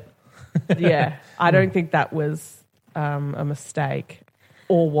 I don't think that was a mistake,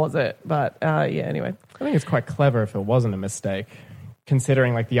 or was it? But anyway. I think it's quite clever if it wasn't a mistake,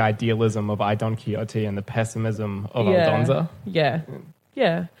 considering like the idealism of I, Don Quixote and the pessimism of Aldonza. Yeah.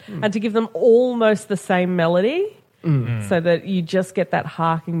 And to give them almost the same melody, so that you just get that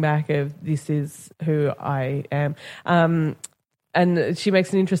harking back of this is who I am. And she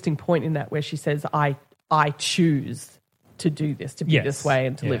makes an interesting point in that, where she says, I choose to do this, to be Yes. this way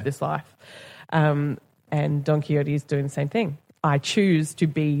and to live Yeah. this life. And Don Quixote is doing the same thing. I choose to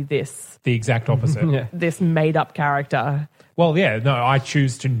be this The exact opposite. Yeah. this made-up character. Well, yeah, no, I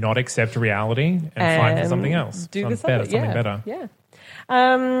choose to not accept reality and find for something else. Do this something better. Yeah.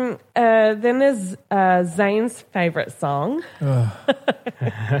 Then there's Zane's favourite song.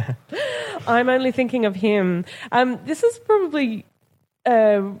 I'm only thinking of him. This is probably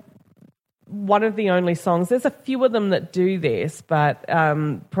one of the only songs. There's a few of them that do this, but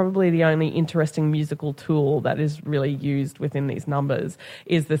probably the only interesting musical tool that is really used within these numbers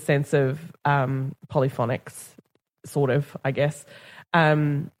is the sense of polyphonics, sort of, I guess,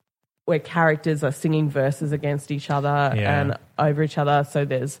 where characters are singing verses against each other and over each other. So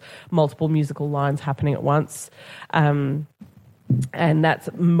there's multiple musical lines happening at once. And that's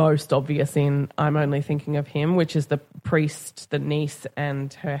most obvious in I'm Only Thinking of Him, which is the priest, the niece,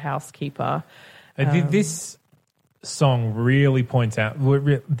 and her housekeeper. This song really points out,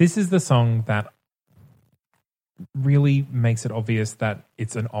 this is the song that really makes it obvious that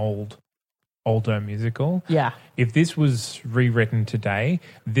it's an older musical. Yeah. If this was rewritten today,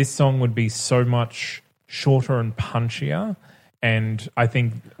 this song would be so much shorter and punchier, and I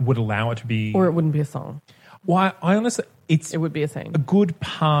think would allow it to be... Or it wouldn't be a song. Why? I honestly... It would be a scene. a good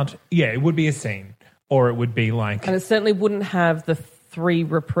part... Yeah, it would be a scene. Or it would be like... And it certainly wouldn't have the 3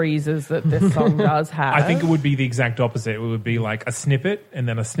 reprises that this song does have. I think it would be the exact opposite. It would be like a snippet, and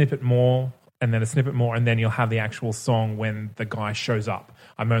then a snippet more, and then a snippet more, and then you'll have the actual song when the guy shows up.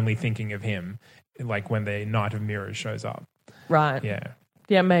 I'm Only Thinking of Him, like when the Knight of Mirrors shows up. Right. Yeah.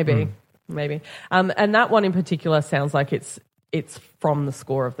 Yeah, maybe. Maybe. And that one in particular sounds like it's from the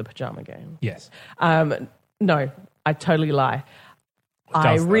score of the Pajama Game. Yes. No, I totally lie. does,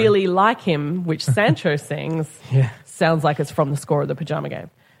 I though. Really Like Him, which Sancho sings, sounds like it's from the score of the Pajama Game.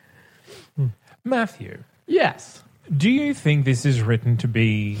 Matthew, Yes. do you think this is written to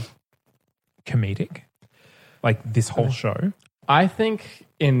be comedic? Like this whole show? I think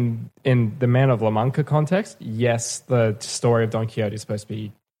in the Man of La Mancha context, yes, the story of Don Quixote is supposed to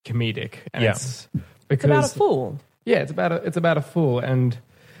be comedic. And Yeah. it's It's about a fool. Yeah, it's about a fool, and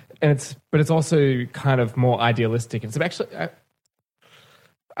it's also kind of more idealistic. It's actually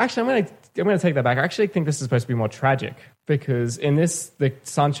I'm going to take that back. I actually think this is supposed to be more tragic because in this, the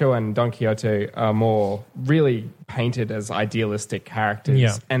Sancho and Don Quixote are more really painted as idealistic characters,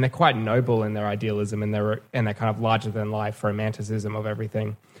 Yeah. and they're quite noble in their idealism and their kind of larger than life romanticism of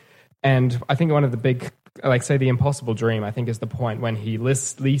everything. And I think one of the big, like say, the Impossible Dream, I think is the point when he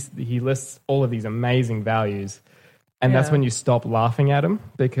lists all of these amazing values. And that's Yeah. when you stop laughing at him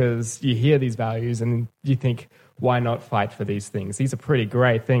because you hear these values and you think, why not fight for these things? These are pretty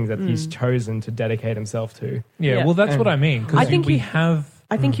great things that he's chosen to dedicate himself to. Yeah, Yeah. well, that's what I mean. I Because think we you- have...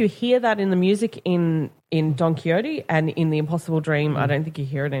 I think you hear that in the music in Don Quixote and in The Impossible Dream. I don't think you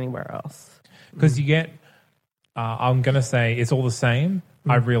hear it anywhere else. Because you get... I'm going to say it's all the same.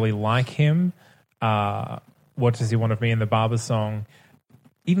 I really like him. What Does He Want of Me in the Barber song?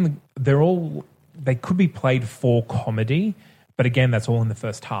 Even they could be played for comedy, but again, that's all in the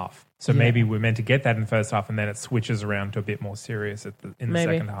first half. So maybe we're meant to get that in the first half, and then it switches around to a bit more serious in the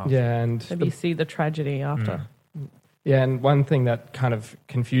Maybe. second half. Yeah, and Maybe you see the tragedy after. Yeah, and one thing that kind of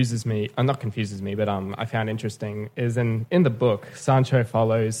confuses me, not confuses me, but I found interesting is in the book, Sancho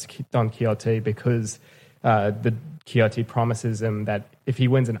follows Don Quixote because the Quixote promises him that if he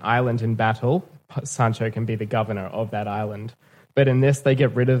wins an island in battle, Sancho can be the governor of that island. But in this, they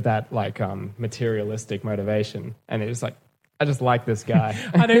get rid of that materialistic motivation, and it's like, I just like this guy.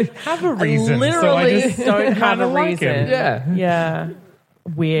 I don't have a reason. Literally so I just don't have a kinda like reason. him. Yeah. Yeah.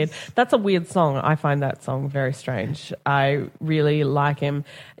 Weird. That's a weird song. I find that song very strange. I really like him.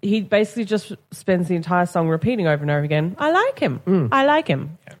 He basically just spends the entire song repeating over and over again, I like him. I like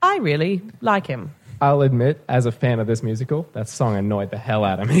him. I really like him. I'll admit, as a fan of this musical, that song annoyed the hell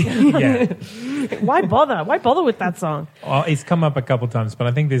out of me. Yeah. Why bother? Why bother with that song? Well, it's come up a couple times, but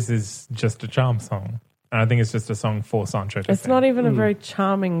I think this is just a charm song. And I think it's just a song for Sancho to It's sing. not even a very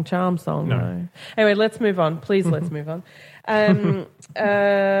charm song, No. no. Anyway, let's move on. Please, let's move on.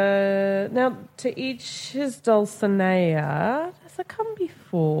 Now, To Each His Dulcinea, does it come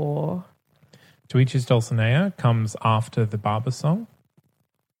before? To Each His Dulcinea comes after the Barber song.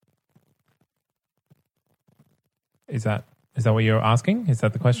 Is that what you're asking? Is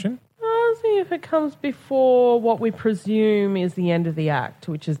that the question? I'll see if it comes before what we presume is the end of the act,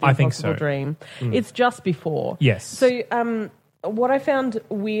 which is the I think Impossible so. Dream. It's just before. Yes. So, what I found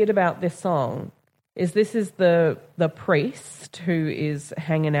weird about this song is this is the priest who is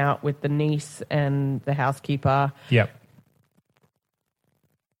hanging out with the niece and the housekeeper. Yep.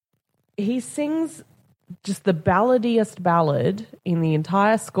 He sings just the balladiest ballad in the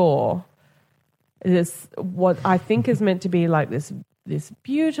entire score. This what I think is meant to be like this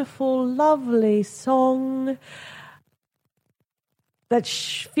beautiful, lovely song that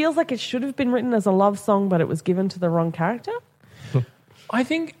feels like it should have been written as a love song, but it was given to the wrong character. I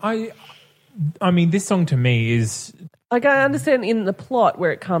think I mean, this song to me is... Like, I understand in the plot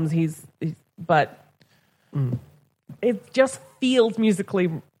where it comes, but it just feels musically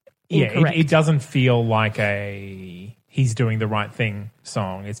incorrect. It doesn't feel like a he's doing the right thing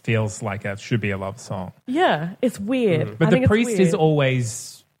song. It feels like it should be a love song. Yeah, it's weird. But I the think it's priest is weird.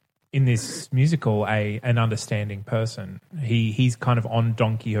 always, in this musical, an understanding person. He's kind of on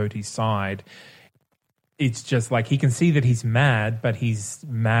Don Quixote's side. It's just like he can see that he's mad, but he's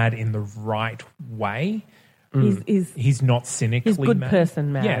mad in the right way. He's not cynically He's good mad.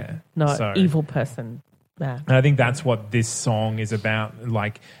 person mad, Yeah. not So- evil person mad. And I think that's what this song is about.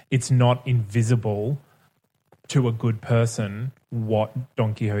 Like, it's not invisible to a good person what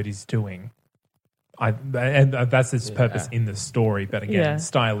Don Quixote's doing. And that's its purpose in the story. But again, Yeah.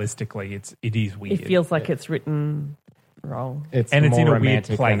 stylistically, it is weird. It feels like it's written wrong. It's and it's more in a weird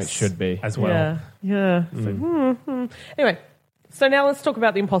romantic place than it should be. as well. Yeah, yeah. It's like, Anyway, so now let's talk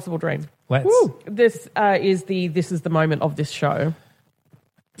about The Impossible Dream. Let's. This is the moment of this show,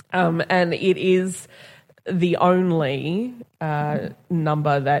 and it is the only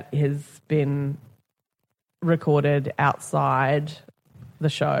number that has been recorded outside the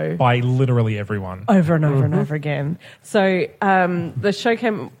show By literally everyone. over and over and over again. So the show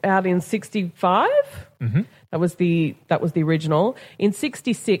came out in '65. That was the original. In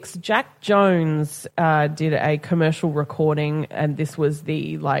 '66, Jack Jones did a commercial recording, and this was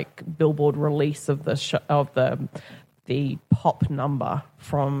the Billboard release of the show, of the pop number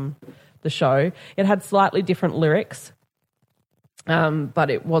from the show. It had slightly different lyrics. but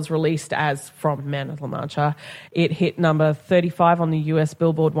it was released as From Man of La Mancha. It hit number 35 on the US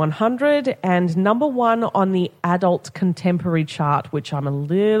Billboard 100 and number 1 on the adult contemporary chart, which I'm a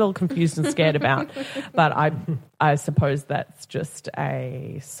little confused and scared about. But I suppose that's just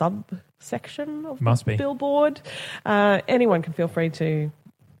a subsection of Must be. Billboard. Anyone can feel free to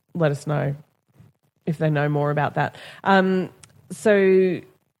let us know if they know more about that. So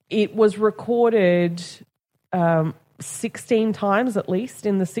it was recorded 16 times at least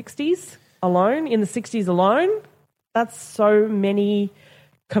in the 60s alone. In the 60s alone, that's so many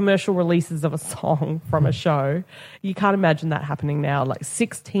commercial releases of a song from a show. You can't imagine that happening now. Like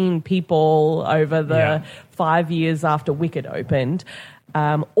 16 people over the 5 years after Wicked opened,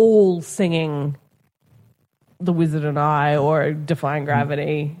 all singing The Wizard and I or Defying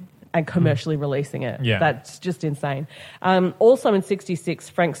Gravity and commercially releasing it. Yeah. That's just insane. Also in 66,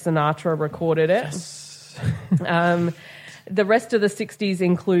 Frank Sinatra recorded it. The rest of the 60s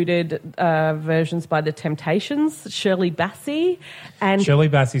included versions by The Temptations, Shirley Bassey, and Shirley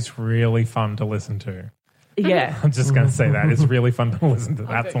Bassey's really fun to listen to. yeah, I'm just going to say that. It's really fun to listen to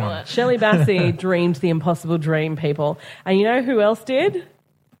that one. Shirley Bassey dreamed the impossible dream, people. And you know who else did?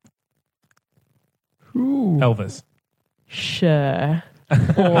 Elvis. Cher.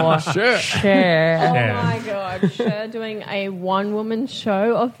 Or Cher. Oh Yeah. my god, Cher doing a one-woman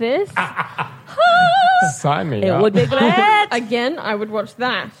show of this. Sign me It up. would be great. Again, I would watch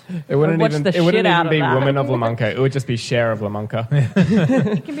that. It wouldn't watch even, the it wouldn't shit out even of be that. Woman of La Mancha. It would just be Cher of La Mancha.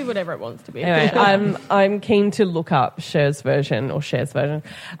 It can be whatever it wants to be. Anyway, I'm keen to look up Cher's version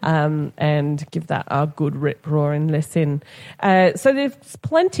and give that a good rip-roaring listen. So there's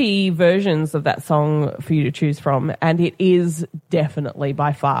plenty versions of that song for you to choose from, and it is definitely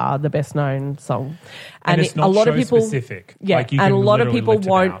by far the best-known song. And it's not a lot show of people, specific. Yeah, Like, you and a can lot of literally people lift it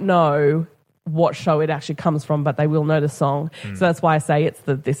won't out. know what show it actually comes from, but they will know the song. So that's why I say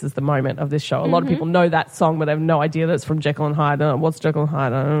this is the moment of this show. A lot of people know that song, but they have no idea that it's from Jekyll and Hyde. What's Jekyll and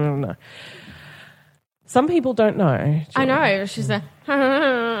Hyde? I don't know. Some people don't know. I know. She's a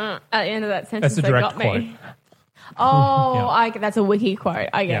at the end of that sentence. That's a They direct got me. Oh, that's a wiki quote.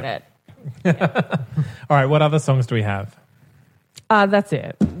 I get Yeah. it. All right, what other songs do we have? That's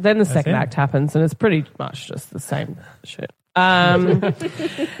it. Then the second it? act happens, and it's pretty much just the same shit.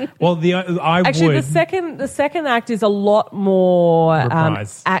 Well, Actually, the second act is a lot more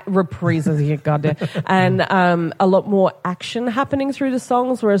Reprise. reprises, yeah, goddamn, and a lot more action happening through the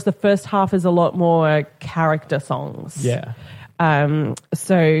songs, whereas the first half is a lot more character songs. Yeah.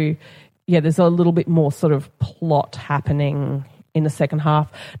 So yeah, there's a little bit more sort of plot happening in the second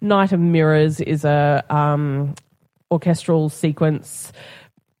half. Night of Mirrors is a orchestral sequence.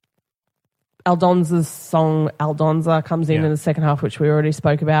 Aldonza's song Aldonza comes in the second half, which we already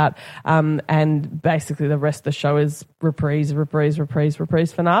spoke about, and basically the rest of the show is reprise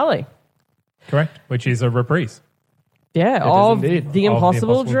finale. Correct, which is a reprise. Yeah, is of indeed. The Of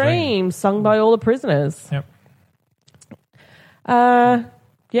Impossible Dream, sung by all the prisoners. Yep.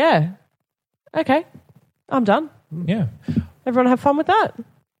 Yeah. Okay, I'm done. Yeah. Everyone have fun with that.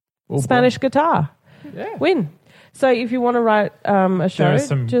 Spanish guitar. Yeah. Win. So if you want to write a show,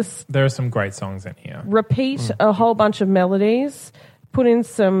 There are some great songs in here. repeat a whole bunch of melodies, put in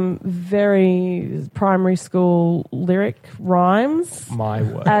some very primary school lyric rhymes, My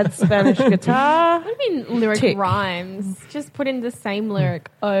word. add Spanish guitar. What do you mean lyric Tick. rhymes? Just put in the same lyric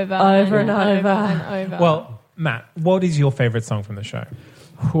over and over. and over. Well, Matt, what is your favorite song from the show?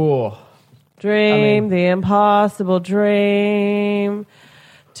 Cool. Dream the impossible dream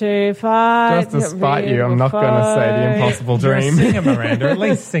to fight. Just to spite you, I'm not going to say the impossible You're a dream. singer, Miranda. At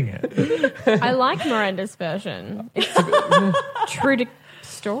least sing it. I like Miranda's version. It's true to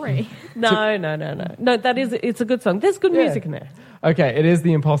story. No. No, it's a good song. There's good music in there. Okay, it is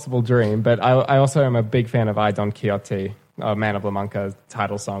the impossible dream, but I also am a big fan of I Don Quixote, Man of La Mancha's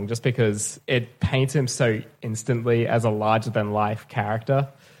title song, just because it paints him so instantly as a larger-than-life character.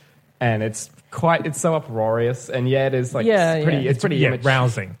 And it's so uproarious, and it is like it's pretty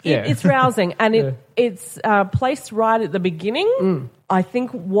rousing. It's rousing, and it's placed right at the beginning. I think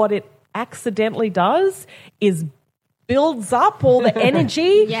what it accidentally does is builds up all the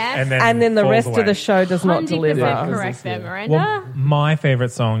energy, Yes. and then the falls rest away. of the show does not 100% deliver. correct there, Miranda. Well, my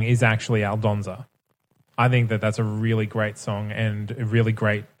favorite song is actually Aldonza. I think that's a really great song and a really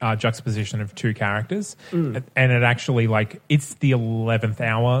great juxtaposition of two characters. And it actually, it's the 11th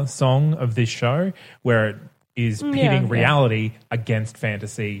hour song of this show where it is pitting reality against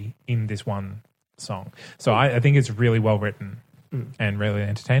fantasy in this one song. So I think it's really well written and really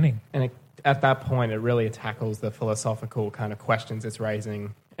entertaining. And at that point, it really tackles the philosophical kind of questions it's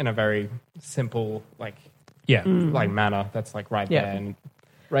raising in a very simple, Yeah. like manner that's like right Yeah. there and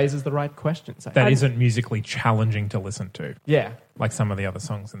raises the right questions. That isn't musically challenging to listen to, Yeah. like some of the other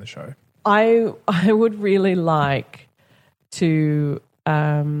songs in the show. I would really like to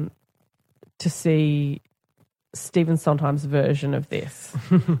see Stephen Sondheim's version of this.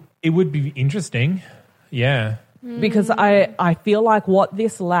 It would be interesting. Yeah. Because I feel like what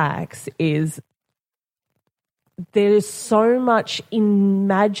this lacks is there's so much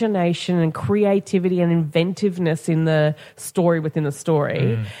imagination and creativity and inventiveness in the story within the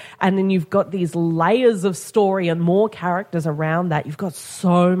story. And then you've got these layers of story and more characters around that. You've got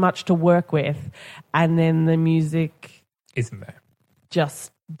so much to work with. And then the music Isn't there?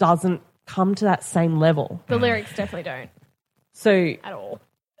 just doesn't come to that same level. The lyrics definitely don't So, at all.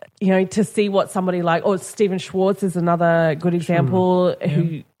 to see what somebody like, Stephen Schwartz is another good example,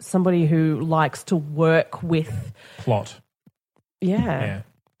 somebody who likes to work with, Plot. Yeah.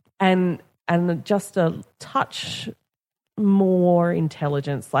 and just a touch more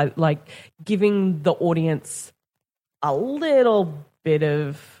intelligence, like giving the audience a little bit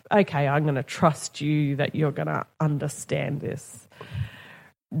of, okay, I'm going to trust you that you're going to understand this,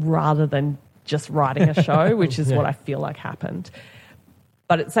 rather than just writing a show, which is what I feel like happened.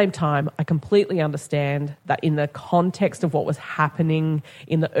 But at the same time, I completely understand that in the context of what was happening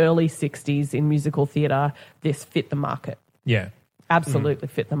in the early 60s in musical theatre, this fit the market. Yeah. Absolutely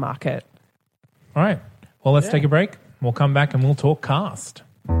fit the market. All right. Well, let's take a break. We'll come back and we'll talk cast.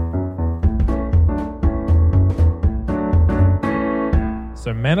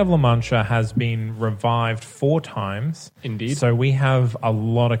 So Man of La Mancha has been revived 4 times. Indeed. So we have a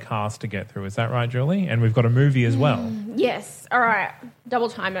lot of cast to get through. Is that right, Julie? And we've got a movie as well. Yes. All right. Double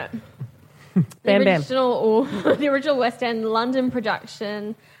time it. Bam, bam. The original West End London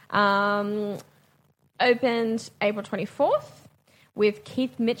production opened April 24th with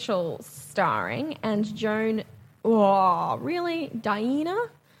Keith Mitchell starring and Joan, Diana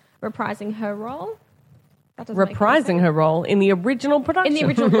reprising her role. That doesn't make any Reprising sense. her role in the original production. In the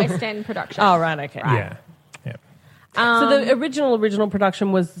original West End production. Oh, right, okay. Yeah. Yeah. So the original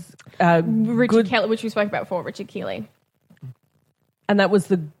production was Richard good, Kelly, which we spoke about before, Richard Keeley. and that was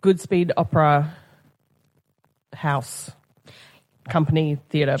the Goodspeed Opera House Company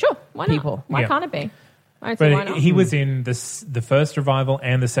Theatre Sure, why not? people. Why Yeah. can't it be? I don't see why But not. he was in the first revival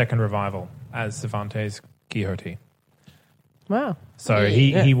and the second revival as Cervantes Quixote. Wow. So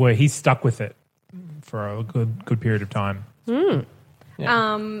he stuck with it for a good period of time. And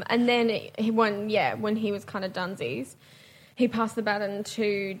then when he was kind of dunsies, he passed the baton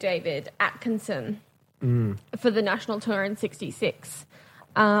to David Atkinson for the national tour in '66,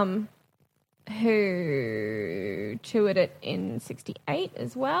 who toured it in '68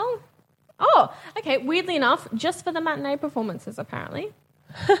 as well. Oh, okay. Weirdly enough, just for the matinee performances, apparently.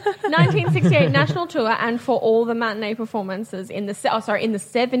 1968 national tour, and for all the matinee performances in the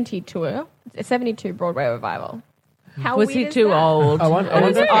 72 Broadway revival. How Was weird he is too that? old? I wonder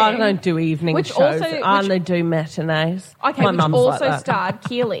I don't do evening Which shows. also- I which- only do matinees. Okay, My which mum's also like that. starred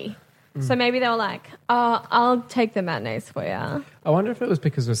Keeley. So maybe they were like, I'll take the matinees for you. I wonder if it was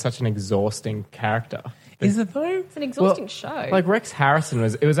because it was such an exhausting character. Is it though? It's an exhausting show. Like Rex Harrison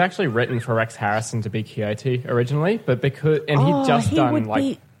it was actually written for Rex Harrison to be Quixote originally, but he'd just he done would like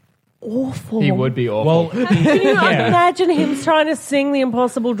be awful. he would be awful. Well, Can you yeah. imagine him trying to sing The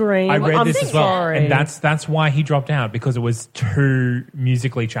Impossible Dream? I read I'm this as well, sorry. and that's why he dropped out, because it was too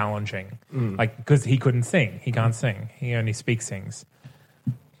musically challenging. Like, because he couldn't sing, he can't sing. He only sings.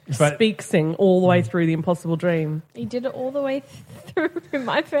 But sing all the way through The Impossible Dream. he did it all the way through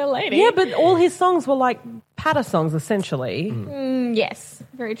My Fair Lady. Yeah, but all his songs were like patter songs, essentially. Yes,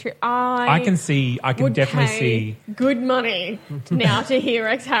 very true. I can would definitely pay see. good money now to hear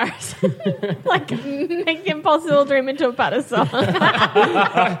Rex Harrison like make the Impossible Dream into a patter song.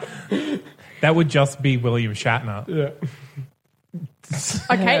 That would just be William Shatner. Yeah.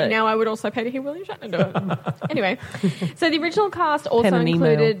 Okay, now I would also pay to hear William Shatner do it. Anyway, so the original cast also Pen and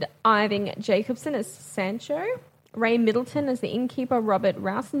email. included Irving Jacobson as Sancho, Ray Middleton as the innkeeper, Robert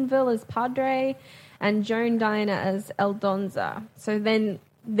Roussenville as Padre, and Joan Diana as Aldonza. So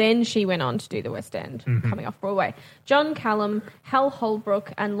then she went on to do the West End, coming off Broadway. John Callum, Hal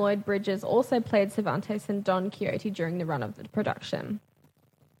Holbrook, and Lloyd Bridges also played Cervantes and Don Quixote during the run of the production.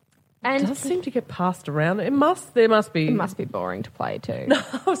 It And does seem to get passed around. There must be. it must be boring to play too.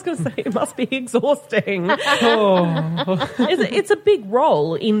 I was going to say it must be exhausting. It's a big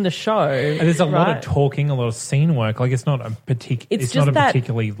role in the show. And there's a lot right? of talking, a lot of scene work. Like, it's not a It's not just a that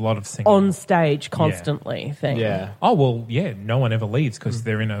particularly lot of singing. on stage constantly thing. Yeah. Oh, well, yeah, no one ever leaves because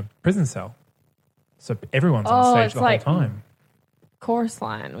they're in a prison cell. So everyone's on Oh, stage it's the whole like- time. Chorus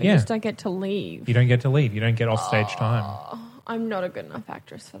line. We Yeah. just don't get to leave. You don't get to leave. You don't get off stage time. I'm not a good enough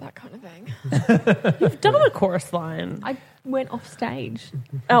actress for that kind of thing. You've done a chorus line. I went off stage.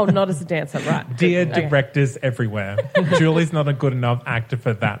 Oh, not as a dancer, right? Dear Okay. directors everywhere, Julie's not a good enough actor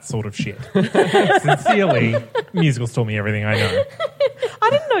for that sort of shit. Sincerely, musicals taught me everything I know. I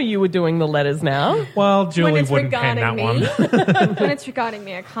didn't know you were doing the letters now. Well, Julie when it's wouldn't pen that regarding one. me, when it's regarding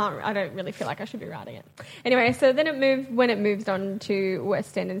me, I don't really feel like I should be writing it. Anyway, so then when it moved on to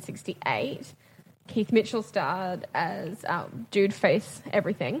West End in *68, Keith Mitchell starred as Dude Face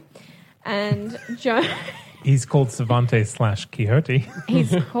Everything, and Joan. He's called Cervantes / Quixote.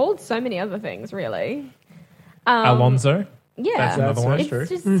 He's called so many other things, really. Alonzo. Yeah, That's another one. It's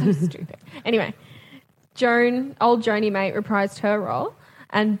just so stupid. Anyway, old Joni mate reprised her role,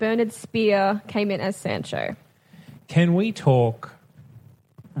 and Bernard Spear came in as Sancho. Can we talk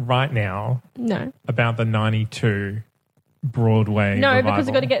right now No. about the 92 Broadway No, revival? because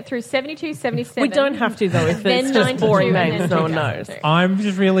we've got to get through 72, 77. We don't have to, though, if Then it's just 92 boring and names then no one knows. 2002. I'm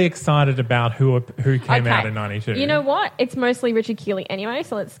just really excited about who came out Okay. in 92. You know what? It's mostly Richard Keeley anyway,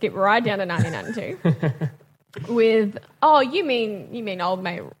 so let's skip right down to 1992. With you mean old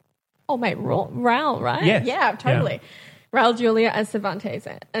mate Raoul, right? Yes. Yeah, totally. Raul Julia as Cervantes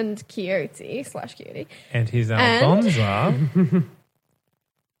and Quixote / And his And- Alfonso,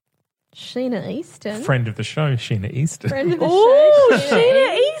 Sheena Easton. friend of the show, Sheena Easton, Friend of the Oh, show.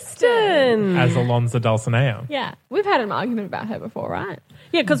 Sheena Easton. as Alonzo Dulcinea. Yeah, we've had an argument about her before, right?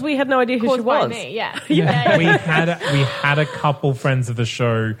 Yeah, because we had no idea who she Caused by was. me, yeah. We had a couple friends of the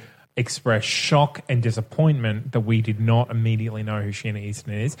show express shock and disappointment that we did not immediately know who Sheena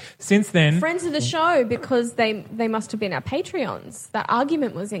Easton is. Since then, Friends of the show because they must have been our Patreons. That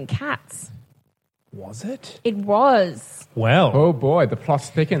argument was in Cats. was it? It was. Well, Oh boy, the plot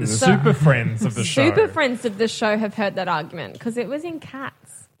thickens. super friends of the show. Super friends of the show have heard that argument because it was in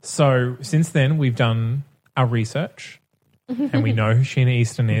Cats. So since then, we've done our research and we know who Sheena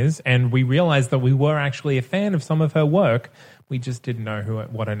Easton is, and we realized that we were actually a fan of some of her work. We just didn't know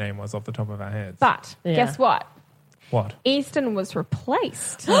what her name was off the top of our heads. But Yeah. guess what? What? Easton was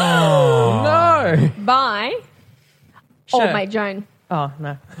replaced No. by Sure. Old Mate Joan. Oh,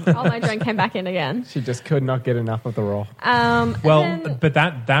 no. Old Mate Joan came back in again. She just could not get enough of the role. Well, then- but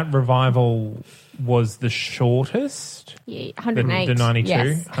that revival was the shortest. Yeah, 108. The 92,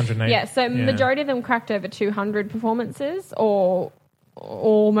 yes. 108. Yeah, so Yeah. majority of them cracked over 200 performances or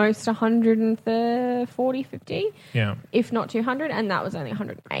almost 140, 50, Yeah. if not 200, and that was only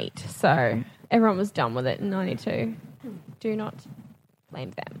 108. So everyone was done with it in 92. Do not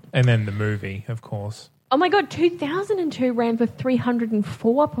blame them. And then the movie, of course. Oh my God, 2002 ran for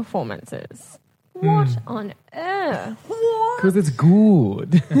 304 performances. What on earth? Because it's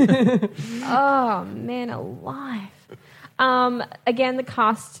good. Oh man, alive! Again, the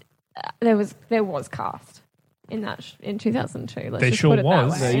cast there was cast in in 2002. Let's There just sure put it that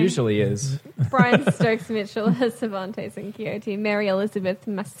was. way. There usually is. Brian Stokes Mitchell as Cervantes and Quixote, Mary Elizabeth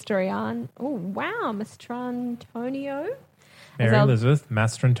Mastrian. Oh wow, Mastrantonio. Mary Elizabeth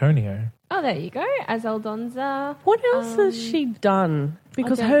Mastrantonio. Oh, there you go. As Aldonza. What else has she done?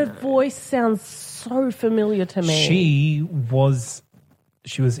 Because don't her know. voice sounds so familiar to me. She was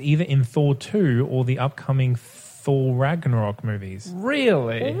either in Thor 2 or the upcoming Thor Ragnarok movies.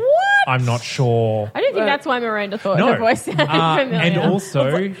 Really? What? I'm not sure. I don't think that's why Miranda thought No. her voice sounded familiar. And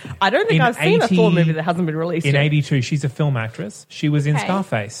also, I don't think in I've seen a 80 Thor movie that hasn't been released in yet. 82, she's a film actress. She was in Okay.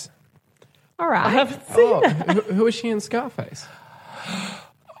 Scarface. All right. I haven't seen Oh, who is she in Scarface?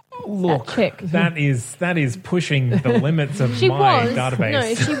 Look, chick. that is pushing the limits of She my was. database.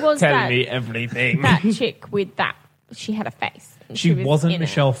 No, she was that, everything. that chick with that. She had a face. and She was wasn't in it.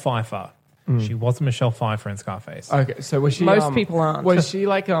 Michelle Pfeiffer. She wasn't Michelle Pfeiffer in Scarface. Okay, so was she? Most people aren't. Was she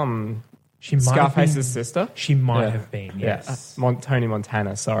like She might have Scarface's been- sister? She might Yeah. have been, yes. Yeah. Tony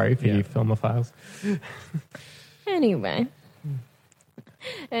Montana. Sorry for Yeah. you filmophiles. Anyway.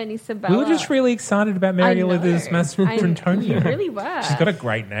 Ernie Sabella. We were just really excited about Mary I know. Elizabeth You Mastrantonio. really were. She's got a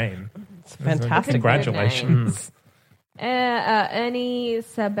great name. It's fantastic. Congratulations. Ernie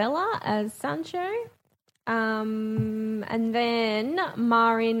Sabella as Sancho. And then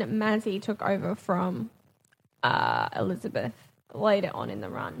Marin Mazzi took over from Elizabeth later on in the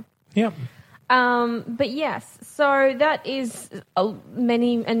run. Yep. But yes, so that is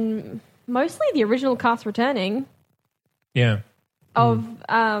many and mostly the original cast returning Yeah. of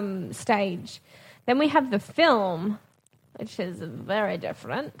stage. Then we have the film, which is very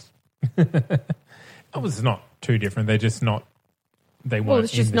different. Oh, it's not too different. They're just not. They weren't. Well,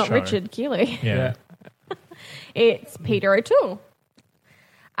 it's just in the not show. Richard Keeley. Yeah. It's Peter O'Toole.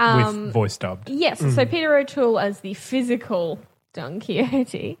 With voice dubbed. Yes, so Peter O'Toole as the physical Don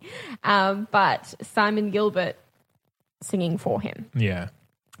Quixote, but Simon Gilbert singing for him. Yeah.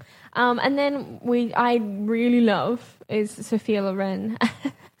 And then I really love is Sophia Loren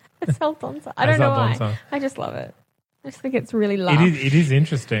as Aldonza. I don't know why. Aldonza. I just love it. I just think it's really lush. It is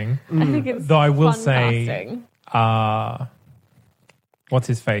interesting. I think it's Though I will fun say, casting. what's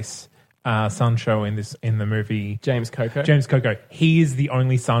his face? Sancho in the movie James Coco. James Coco. He is the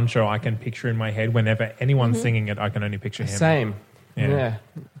only Sancho I can picture in my head. Whenever anyone's singing it, I can only picture him. Same. Yeah.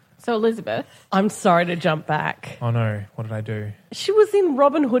 So Elizabeth. I'm sorry to jump back. Oh no! What did I do? She was in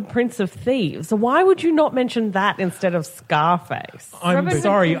Robin Hood, Prince of Thieves. So why would you not mention that instead of Scarface? I'm Robin Hood,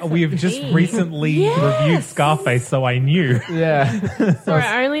 sorry. Prince of We have just Thieves. recently reviewed Scarface, so I knew. Yeah. Sorry,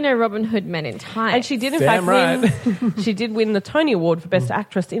 I only know Robin Hood Men in Tights. And she did, in Damn fact, win. She did win the Tony Award for Best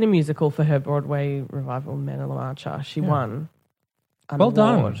Actress in a Musical for her Broadway revival, Men of La Mancha. She won an Well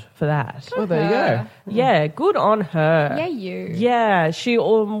done. award for that. Well, there you go. Yeah, good on her. Yeah, you. Yeah, she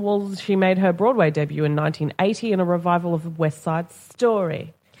made her Broadway debut in 1980 in a revival of West Side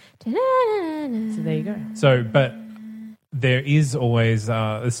Story. So there you go. So, but there is always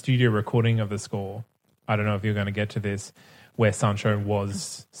a studio recording of the score. I don't know if you're going to get to this, where Sancho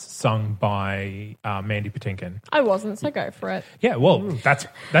was sung by Mandy Patinkin. I wasn't, so go for it. Yeah, well, that's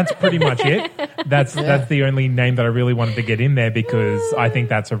pretty much it. That's the only name that I really wanted to get in there because I think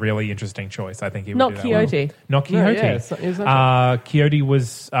that's a really interesting choice. I think he would Not do that Quixote. well. Not Quixote. yeah, it's not Quixote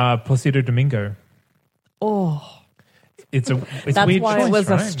was Placido Domingo. Oh, It's that's weird why choice, it was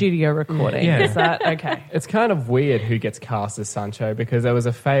right? a studio recording. Yeah. Is that okay? It's kind of weird who gets cast as Sancho because there was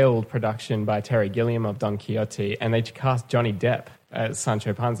a failed production by Terry Gilliam of Don Quixote and they cast Johnny Depp as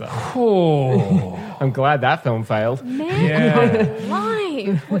Sancho Panza. Oh, I'm glad that film failed. Man, yeah.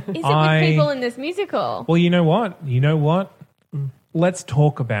 live. What is it I- with people in this musical? Well, you know what? Let's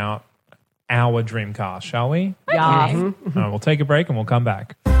talk about our dream cast, shall we? Yeah. Okay. All right, we'll take a break and we'll come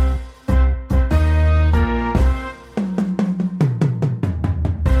back.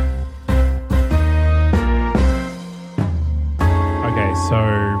 Okay,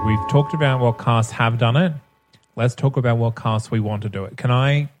 so we've talked about what casts have done it. Let's talk about what casts we want to do it. Can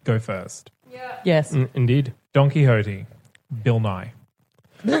I go first? Yes. Indeed. Don Quixote, Bill Nye.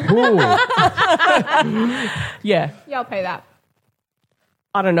 Ooh. Yeah. Yeah, I'll pay that.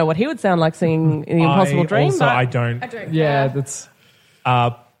 I don't know what he would sound like singing in The Impossible Dream. Also, but I don't. Yeah, that's...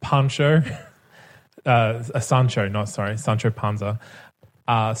 Pancho, Sancho, not sorry, Sancho Panza,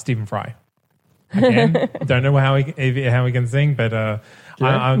 Stephen Fry. Again, don't know how he can sing, but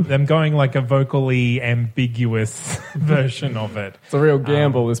I'm going like a vocally ambiguous version of it. It's a real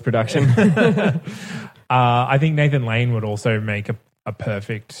gamble, this production. I think Nathan Lane would also make a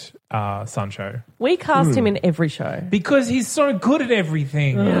perfect Sancho we cast him in every show. because he's so good at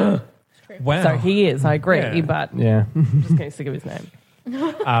everything. Wow. So he is, I agree, Yeah. but Yeah. I'm just getting sick of his name.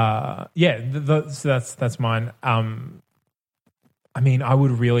 So that's mine. I mean, I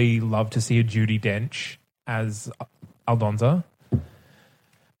would really love to see a Judi Dench as Aldonza.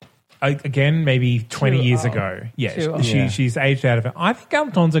 Again, maybe 20 Too years old. ago. Yeah, Too old. she's aged out of it. I think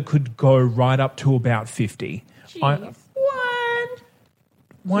Aldonza could go right up to about 50. Jeez. What?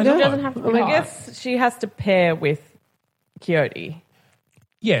 Why She not? doesn't have to be Well, I hot. guess she has to pair with Quixote.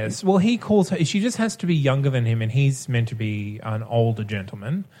 Yes, well, he calls her. She just has to be younger than him, and he's meant to be an older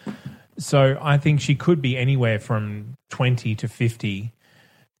gentleman. So I think she could be anywhere from 20 to 50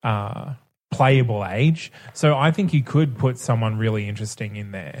 playable age. So I think you could put someone really interesting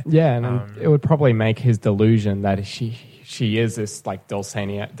in there. Yeah, and it would probably make his delusion that she is this like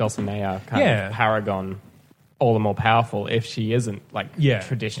Dulcinea kind Yeah. of paragon all the more powerful if she isn't like Yeah.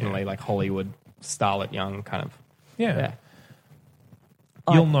 traditionally like Hollywood starlet young kind of. Yeah. Yeah.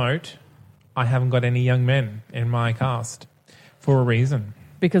 You'll note I haven't got any young men in my cast for a reason.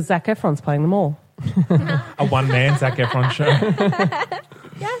 Because Zac Efron's playing them all. A one-man Zac Efron show.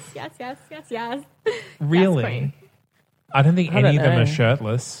 Yes. Really? Queen. I don't think I any don't of them know. are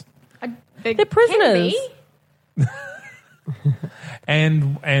shirtless. They're prisoners.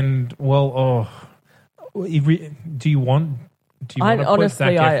 And well, do you want to put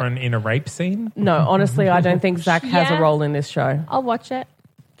honestly, Zac Efron in a rape scene? No, honestly, I don't think Zac has a Yeah. role in this show. I'll watch it.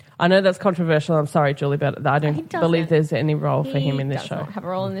 I know that's controversial. I'm sorry, Julie, but I He don't doesn't. believe there's any role for him in He this does show. not have a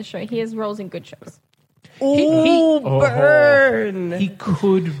role in this show. He has roles in good shows. Burn! He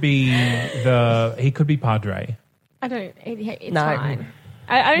could be Padre. I don't. It's No. fine. He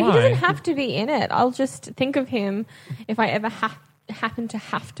Why? doesn't have to be in it. I'll just think of him if I ever happen to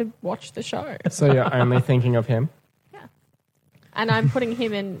have to watch the show. So you're only thinking of him? And I'm putting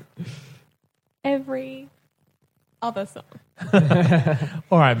him in every other song.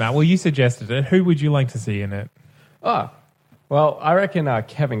 All right, Matt. Well, you suggested it. Who would you like to see in it? Oh, Well, I reckon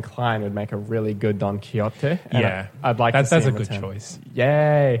Kevin Kline would make a really good Don Quixote. and Yeah. I'd like to see that's a him good return. choice.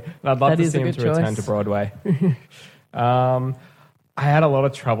 Yay! And I'd love That to is see a him good to return choice. to Broadway. I had a lot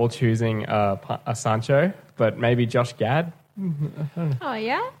of trouble choosing a Sancho, but maybe Josh Gad. Oh,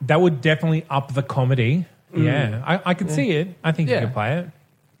 yeah? That would definitely up the comedy. Yeah, I could see it. I think Yeah. you could play it.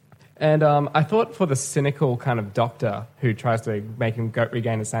 And I thought for the cynical kind of doctor who tries to make him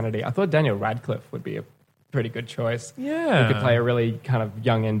regain his sanity, I thought Daniel Radcliffe would be a pretty good choice. Yeah. He could play a really kind of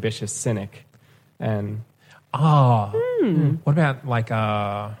young, ambitious cynic. And What about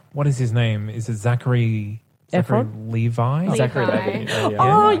what is his name? Is it Zachary Levi? Zachary Levi. Levi.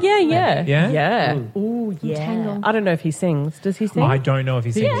 Oh, yeah. Yeah? Yeah. Ooh, yeah. Entangled. I don't know if he sings. Does he sing? I don't know if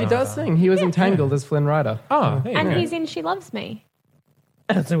he sings. He does either. sing. He was entangled as Flynn Rider. Oh, there you And go. he's in She Loves Me.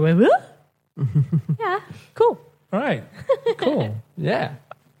 Yeah. Cool. All right. Cool. Yeah.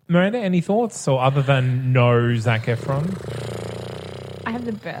 Miranda, any thoughts? Or other than no Zac Efron? I have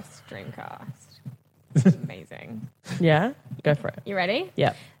the best Dreamcast. It's amazing. Yeah? Go for it. You ready?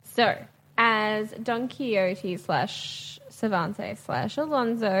 Yeah. So, as Don Quixote / Cervantes /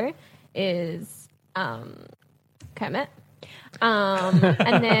 Alonso is Kermit.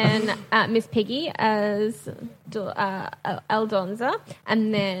 And then Miss Piggy as Aldonza.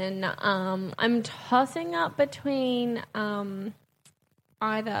 And then I'm tossing up between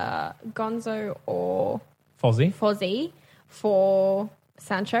either Gonzo or Fozzie? Fozzie for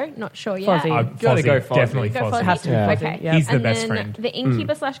Sancho. Not sure yet. Fozzie. Gotta go Fozzie. Definitely Go Fozzie. Fozzie. Has to be Yeah. Fozzie. Okay. Yeah. He's the And best then friend. the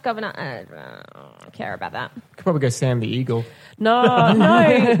innkeeper / governor. I don't care about that. Could probably go Sam the Eagle. No,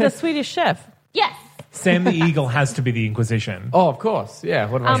 the Swedish chef. Yes. Sam the Eagle has to be the Inquisition. Oh, of course. Yeah.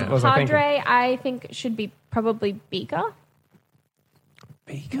 What was I thinking? Padre, I think should be probably Beaker.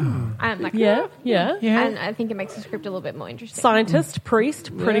 Beaker. I'm like, Yeah. And I think it makes the script a little bit more interesting. Scientist,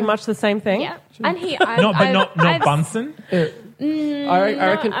 priest, pretty much the same thing. Yeah, and he. Not Bunsen? I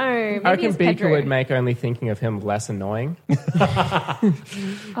reckon, No, I maybe reckon it's Beaker Pedro. would make only thinking of him less annoying.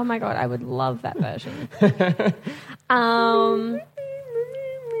 Oh my god, I would love that version.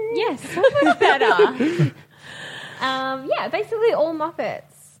 Yes, so much better. Yeah, basically all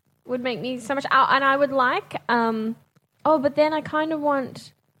Muppets would make me so much. And I would like. But then I kind of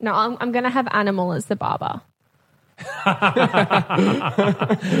want. No, I'm going to have Animal as the barber.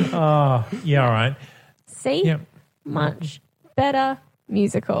 Yeah, all right. See, Yeah. much better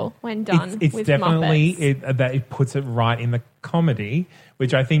musical when done. It's with definitely Muppets. that it puts it right in the comedy,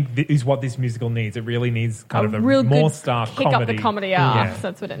 which I think is what this musical needs. It really needs kind of a real more good star kick comedy. up the comedy arc. Yeah.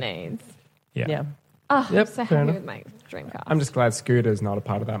 That's what it needs. Yeah. Yeah. Oh, Yep, I'm so fair happy enough. with my Dreamcast. I'm just glad Scooter's not a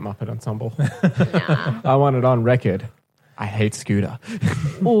part of that Muppet ensemble. I want it on record. I hate Scooter.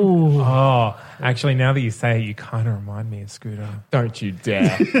 Oh, actually, now that you say it, you kind of remind me of Scooter. Don't you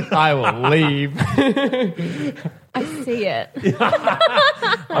dare. I will leave. I see it.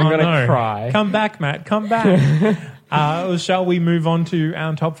 I'm going to cry. Come back, Matt. Come back. Shall we move on to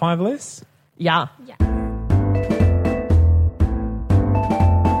our top 5 lists? Yeah. Yeah.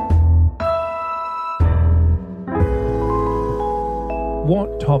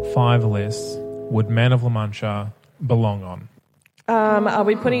 What top 5 lists would Man of La Mancha belong on? Are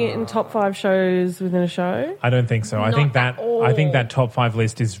we putting it in top 5 shows within a show? I don't think so. I Not think at all. I think that top 5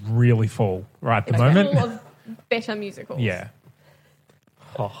 list is really full right at the It's moment. full of better musicals. Yeah.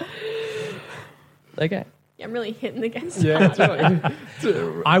 Okay. Yeah, I'm really hitting against Yeah, it's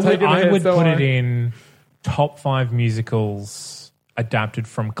I would Taking a hit put so it hard. in top 5 musicals adapted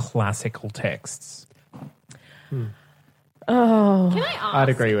from classical texts. Can I ask? I'd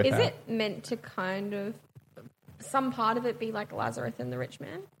agree with is that. it meant to kind of some part of it be like Lazarus and the rich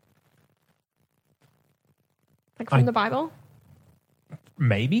man? Like from the Bible?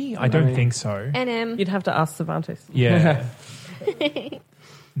 Maybe? I don't think so. And You'd have to ask Cervantes. Yeah.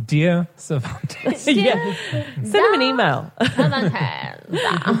 Dear Cervantes. Yeah. Send him an email.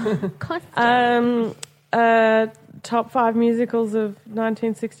 Top 5 musicals of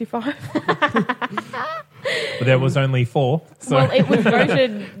 1965. But there was only 4. So well, it was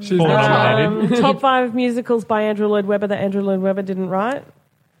voted. Four nominated. Top 5 musicals by Andrew Lloyd Webber that Andrew Lloyd Webber didn't write.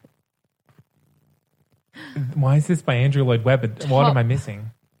 Why is this by Andrew Lloyd Webber? What am I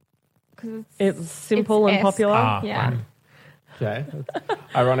missing? 'Cause It's simple and S. popular. Yeah. fine. Okay.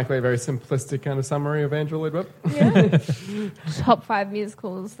 Ironically, a very simplistic kind of summary of Andrew Lloyd Webber. Top 5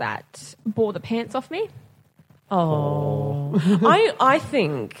 musicals that bore the pants off me. Oh, I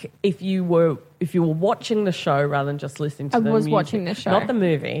think if you were watching the show rather than just listening to I the was music, watching the show. not the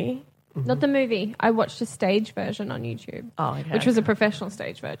movie. Not the movie. I watched a stage version on YouTube, Oh, okay. which was a professional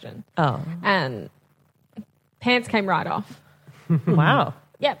stage version. Oh, And pants came right off. wow.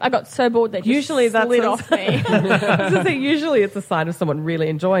 Yeah, I got so bored they just Usually that's slid a- off me. I was gonna say, usually it's a sign of someone really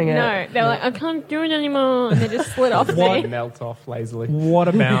enjoying it. No, they're like, I can't do it anymore, and they just slid off What me. melt off lazily? What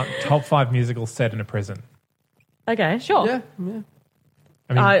about top 5 musicals set in a prison? Okay, sure. Yeah, yeah.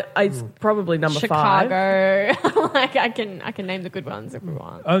 I mean, It's probably number 5. Chicago. Like I can name the good ones if we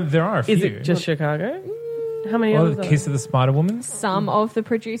want. there are a few. Is it just Chicago? How many Oh, others? the are Kiss of the Spider Woman? Some of the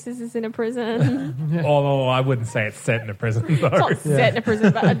producers is in a prison. Although I wouldn't say it's set in a prison, though. It's not set in a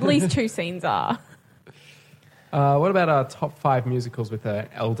prison, but at least 2 scenes are. What about our top 5 musicals with an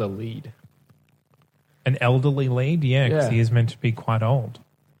elder lead? An elderly lead? Yeah, because Yeah. he is meant to be quite old.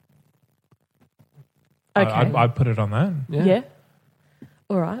 Okay. I'd put it on that. Yeah.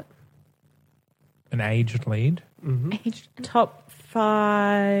 All right. An aged lead. Top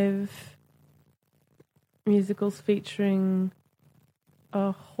 5 musicals featuring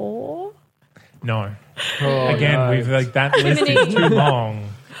a whore. No. Oh, Again, no. we've that list is too long.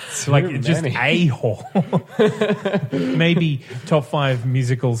 It's like Too just many. a whore. Maybe top 5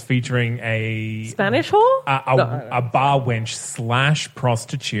 musicals featuring a Spanish whore? a bar wench /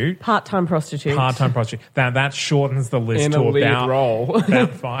 prostitute. Part-time prostitute. Part-time prostitute. That shortens the list In to a lead about, role.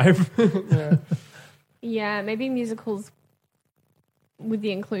 about 5. Yeah, maybe musicals with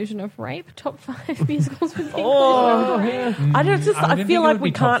the inclusion of rape. Top 5 musicals with the inclusion of rape. I don't I I don't feel think it like would we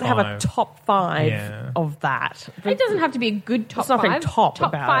be top can't have a 5. top 5 Yeah. of that. It doesn't have to be a good top There's nothing 5. top top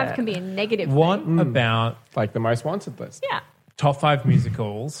about 5 it. can be a negative What thing. about Like the most wanted list. Yeah. top 5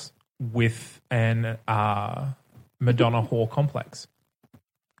 musicals with an Madonna whore complex?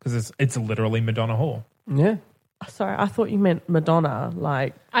 Because it's literally Madonna whore. Yeah. Sorry, I thought you meant Madonna.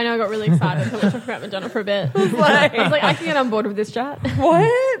 Like, I know, I got really excited. I thought we were talking about Madonna for a bit. I was like, I can get on board with this chat.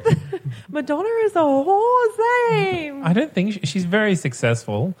 what? Madonna is a whore's name. I don't think she's very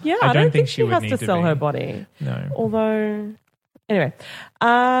successful. Yeah, I don't think she would has need to sell be. her body. No. Although, anyway,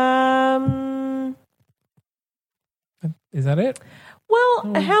 Is that it?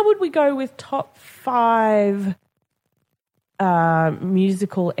 well, how would we go with top 5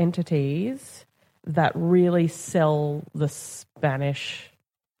 musical entities that really sell the Spanish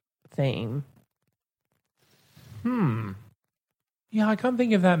theme? Yeah, I can't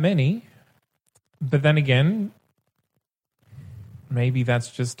think of that many. But then again, maybe that's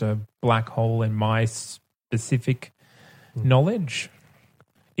just a black hole in my specific knowledge.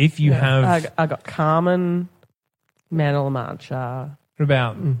 If you have I got Carmen, Man of La Mancha,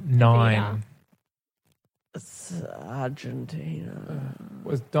 about 9. Argentina.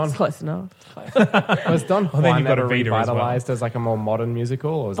 Was Don It's close enough. was Don then Juan you've got ever Evita as well. revitalized as like a more modern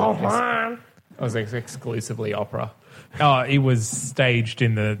musical, or was it exclusively opera? Oh, it was staged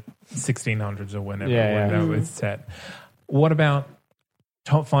in the 1600s or whenever Yeah, when that was set. What about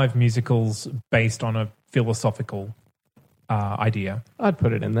top 5 musicals based on a philosophical idea? I'd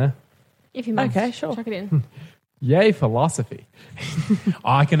put it in there. If you must. Okay, sure. Chuck it in. Yay, philosophy.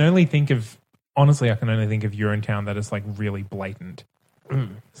 I can only think of Urinetown that is like really blatant.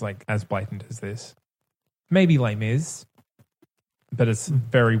 It's like as blatant as this. Maybe Les Mis, but it's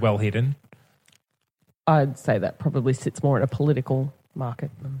very well hidden. I'd say that probably sits more in a political market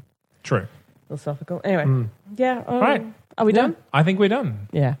than True. philosophical. Anyway, yeah. Right. Are we done? I think we're done.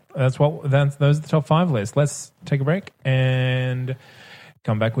 Yeah. Those are the top 5 lists. Let's take a break and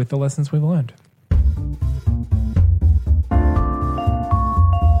come back with the lessons we've learned.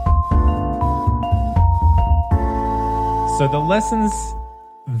 So the lessons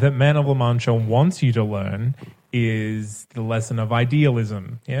that Man of La Mancha wants you to learn is the lesson of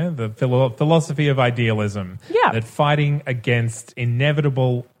idealism, the philosophy of idealism. Yeah. That fighting against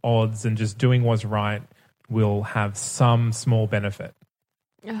inevitable odds and just doing what's right will have some small benefit.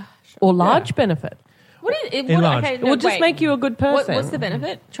 Or large benefit. What is it? Enlarged. Okay, It will just make you a good person. What's the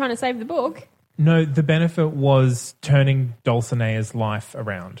benefit? Trying to save the book. No, the benefit was turning Dulcinea's life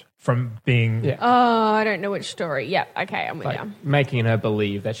around from being... Yeah. Oh, I don't know which story. Yeah, okay, I'm with Like you. making her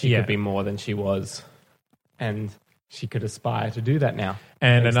believe that she Yeah. could be more than she was, and she could aspire to do that now.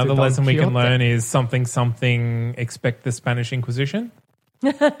 And Thanks to another Don lesson we can Quixote. learn is something, expect the Spanish Inquisition.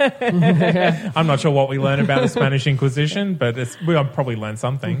 I'm not sure what we learn about the Spanish Inquisition, but we'll probably learn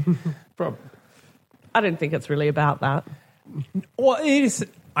something. I don't think it's really about that. Well, it is.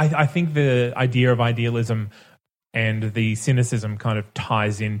 I think the idea of idealism and the cynicism kind of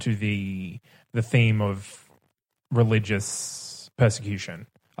ties into the theme of religious persecution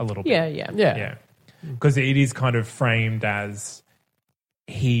a little bit. Yeah. Yeah. Because it is kind of framed as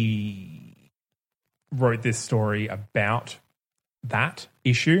he wrote this story about that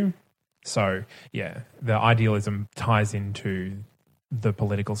issue. So, yeah, the idealism ties into the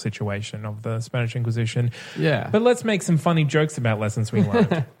political situation of the Spanish Inquisition. Yeah. But let's make some funny jokes about lessons we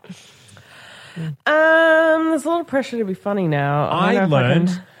learned. There's a lot of pressure to be funny now. I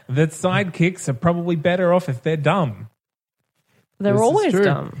learned that sidekicks are probably better off if they're dumb. They're This is always true.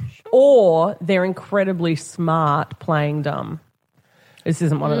 dumb. Or they're incredibly smart playing dumb. This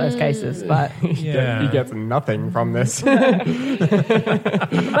isn't one of those cases, but Yeah. He gets nothing from this. but I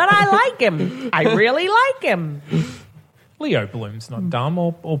like him. I really like him. Leo Bloom's not dumb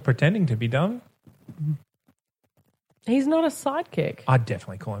or pretending to be dumb. He's not a sidekick. I'd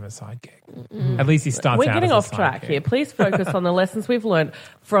definitely call him a sidekick. At least he starts We're out getting as a off track sidekick. here. Please focus on the lessons we've learned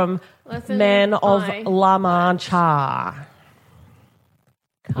from Lesson Man of 5. La Mancha.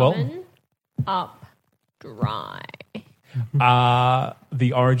 Well, Coming up dry.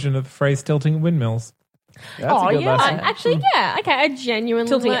 the origin of the phrase tilting at windmills. That's Oh, a good yeah. lesson. Actually, yeah. Okay, I genuinely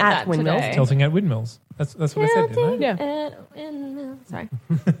Tilting learnt at that windmills. today. Tilting at windmills. That's what I said, didn't I? Yeah. At windmills. Sorry.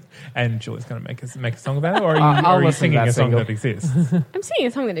 And Julie's going to make a song about it, or I'll are you listen to singing that a song single. that exists? I'm singing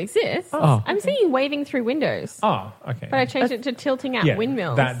a song that exists. Oh. I'm singing Waving Through Windows. Oh, okay. But I changed it to Tilting at yeah,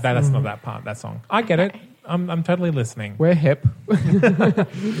 Windmills. That's not that part. That song. I get it. I'm totally listening. We're hip.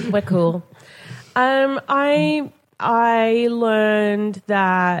 We're cool. I learned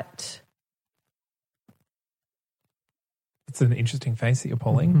that It's an interesting face that you're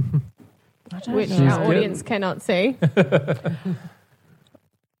pulling. which She's our good. audience cannot see.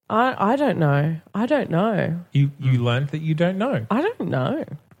 I don't know. I don't know. You learned that you don't know. I don't know.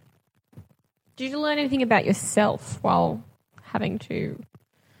 Did you learn anything about yourself while having to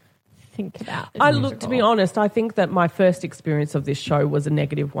think about this I look, to musical? be honest, I think that my first experience of this show was a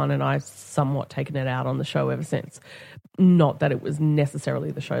negative one, and I've somewhat taken it out on the show ever since. Not that it was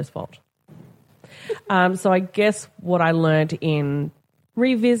necessarily the show's fault. So I guess what I learned in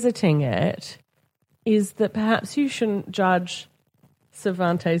revisiting it is that perhaps you shouldn't judge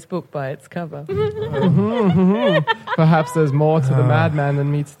Cervantes' book by its cover. Perhaps there's more to the madman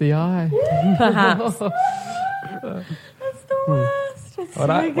than meets the eye. Perhaps. That's the worst. It's What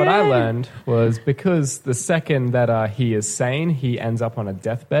I learned was because the second that he is sane, he ends up on a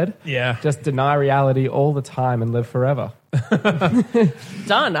deathbed. Yeah. Just deny reality all the time and live forever.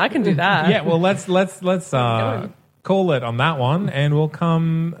 Done. I can do that. Yeah, well, let's call it on that one, and we'll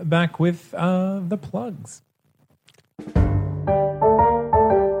come back with the plugs.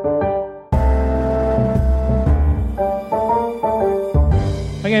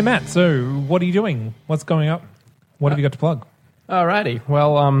 Okay, Matt, so what are you doing? What's going up? What have you got to plug? Alrighty.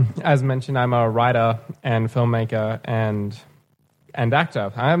 Well, as mentioned, I'm a writer and filmmaker and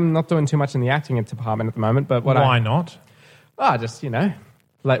actor. I'm not doing too much in the acting department at the moment, but Why not? Just,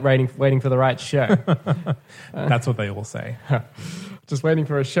 like waiting for the right show. That's what they all say. Just waiting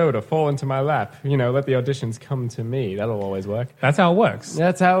for a show to fall into my lap. Let the auditions come to me. That'll always work. That's how it works.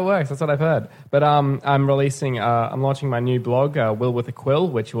 That's how it works. That's what I've heard. But I'm launching my new blog, Will with a Quill,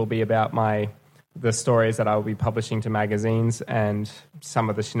 which will be about the stories that I will be publishing to magazines and some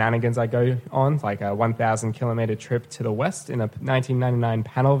of the shenanigans I go on, like a 1,000-kilometer trip to the West in a 1999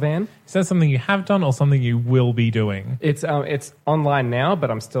 panel van. Is that something you have done or something you will be doing? It's online now, but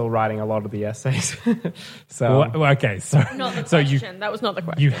I'm still writing a lot of the essays. So Okay, so Not the so question. That was not the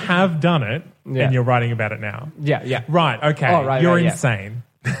question. you have done it Yeah. and you're writing about it now. yeah. Right, okay. Oh, right, you're right, yeah. insane.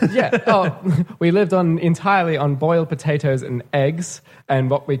 Yeah. Oh, we lived entirely on boiled potatoes and eggs and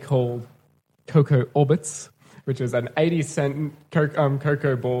what we called Cocoa Orbits, which is an 80-cent Cocoa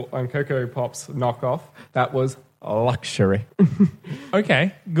Pops knockoff. That was luxury.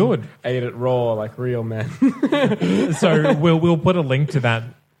 Okay, good. Ate it raw like real men. So we'll put a link to that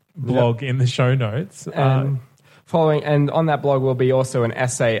blog in the show notes. And on that blog will be also an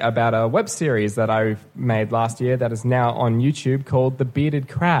essay about a web series that I made last year that is now on YouTube called The Bearded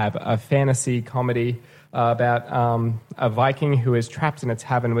Crab, a fantasy comedy about a Viking who is trapped in a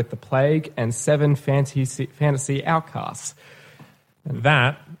tavern with the plague and 7 fantasy outcasts.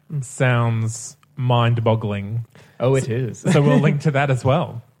 That sounds mind-boggling. Oh, it is. So we'll link to that as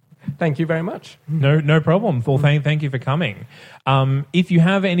well. Thank you very much. No problem. Well, thank you for coming. If you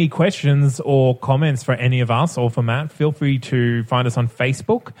have any questions or comments for any of us or for Matt, feel free to find us on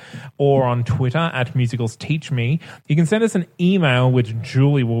Facebook or on Twitter at Musicals Teach Me. You can send us an email, which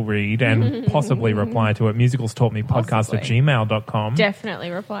Julie will read and possibly reply to at musicalstaughtmepodcast@gmail.com.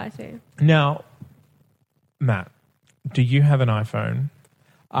 Definitely reply to. Now, Matt, do you have an iPhone?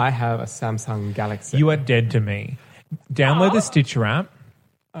 I have a Samsung Galaxy. You are dead to me. Download the Stitcher app.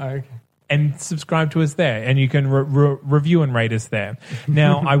 Okay. And subscribe to us there, and you can review and rate us there.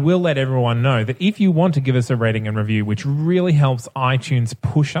 Now, I will let everyone know that if you want to give us a rating and review, which really helps iTunes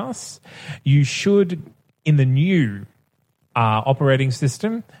push us, you should, in the new operating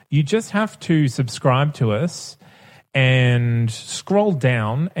system, you just have to subscribe to us and scroll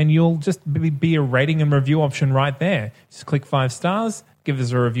down and you'll just be a rating and review option right there. Just click 5 stars, give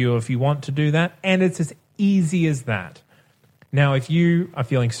us a review if you want to do that, and it's as easy as that. Now, if you are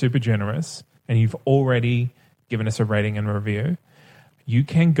feeling super generous and you've already given us a rating and review, you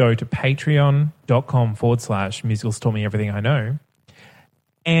can go to patreon.com/musicals taught me everything I know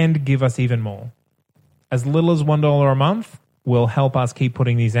and give us even more. As little as $1 a month will help us keep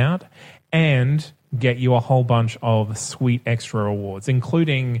putting these out and get you a whole bunch of sweet extra rewards,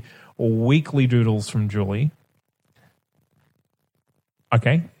 including weekly doodles from Julie.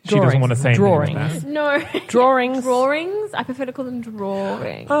 Okay. She doesn't want to say anything about that. No. Drawings. Drawings? I prefer to call them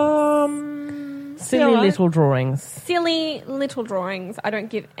drawings. Silly little drawings. Silly little drawings. I don't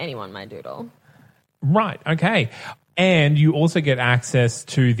give anyone my doodle. Right. Okay. And you also get access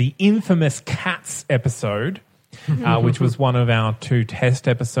to the infamous Cats episode, which was one of our 2 test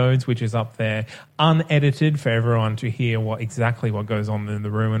episodes, which is up there unedited for everyone to hear exactly what goes on in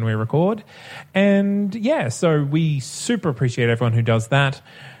the room when we record. And yeah, so we super appreciate everyone who does that.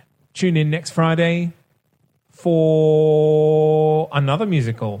 Tune in next Friday for another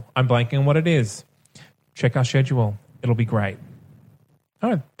musical. I'm blanking on what it is. Check our schedule. It'll be great. All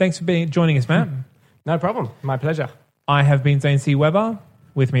right. Thanks for joining us, Matt. No problem. My pleasure. I have been Zane C. Weber.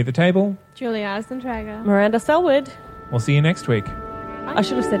 With me at the table, Julia Eisentrager. Miranda Selwood. We'll see you next week. I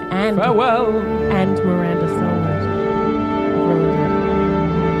should have said and. Farewell. And Miranda Selwood.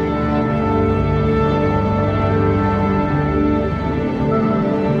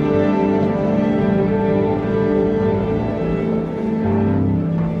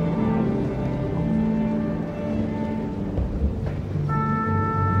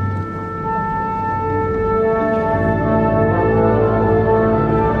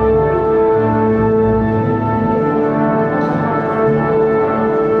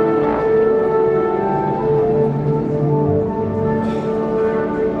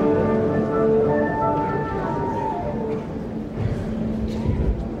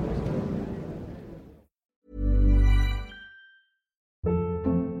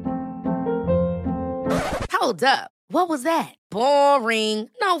 Hold up. What was that? Boring.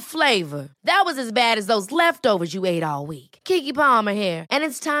 No flavor. That was as bad as those leftovers you ate all week. Keke Palmer here, and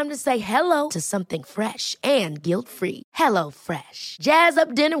it's time to say hello to something fresh and guilt-free. Hello Fresh. Jazz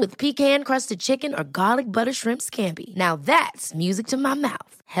up dinner with pecan-crusted chicken or garlic butter shrimp scampi. Now that's music to my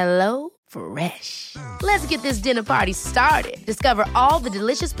mouth. Hello Fresh. Let's get this dinner party started. Discover all the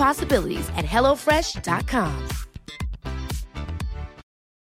delicious possibilities at HelloFresh.com.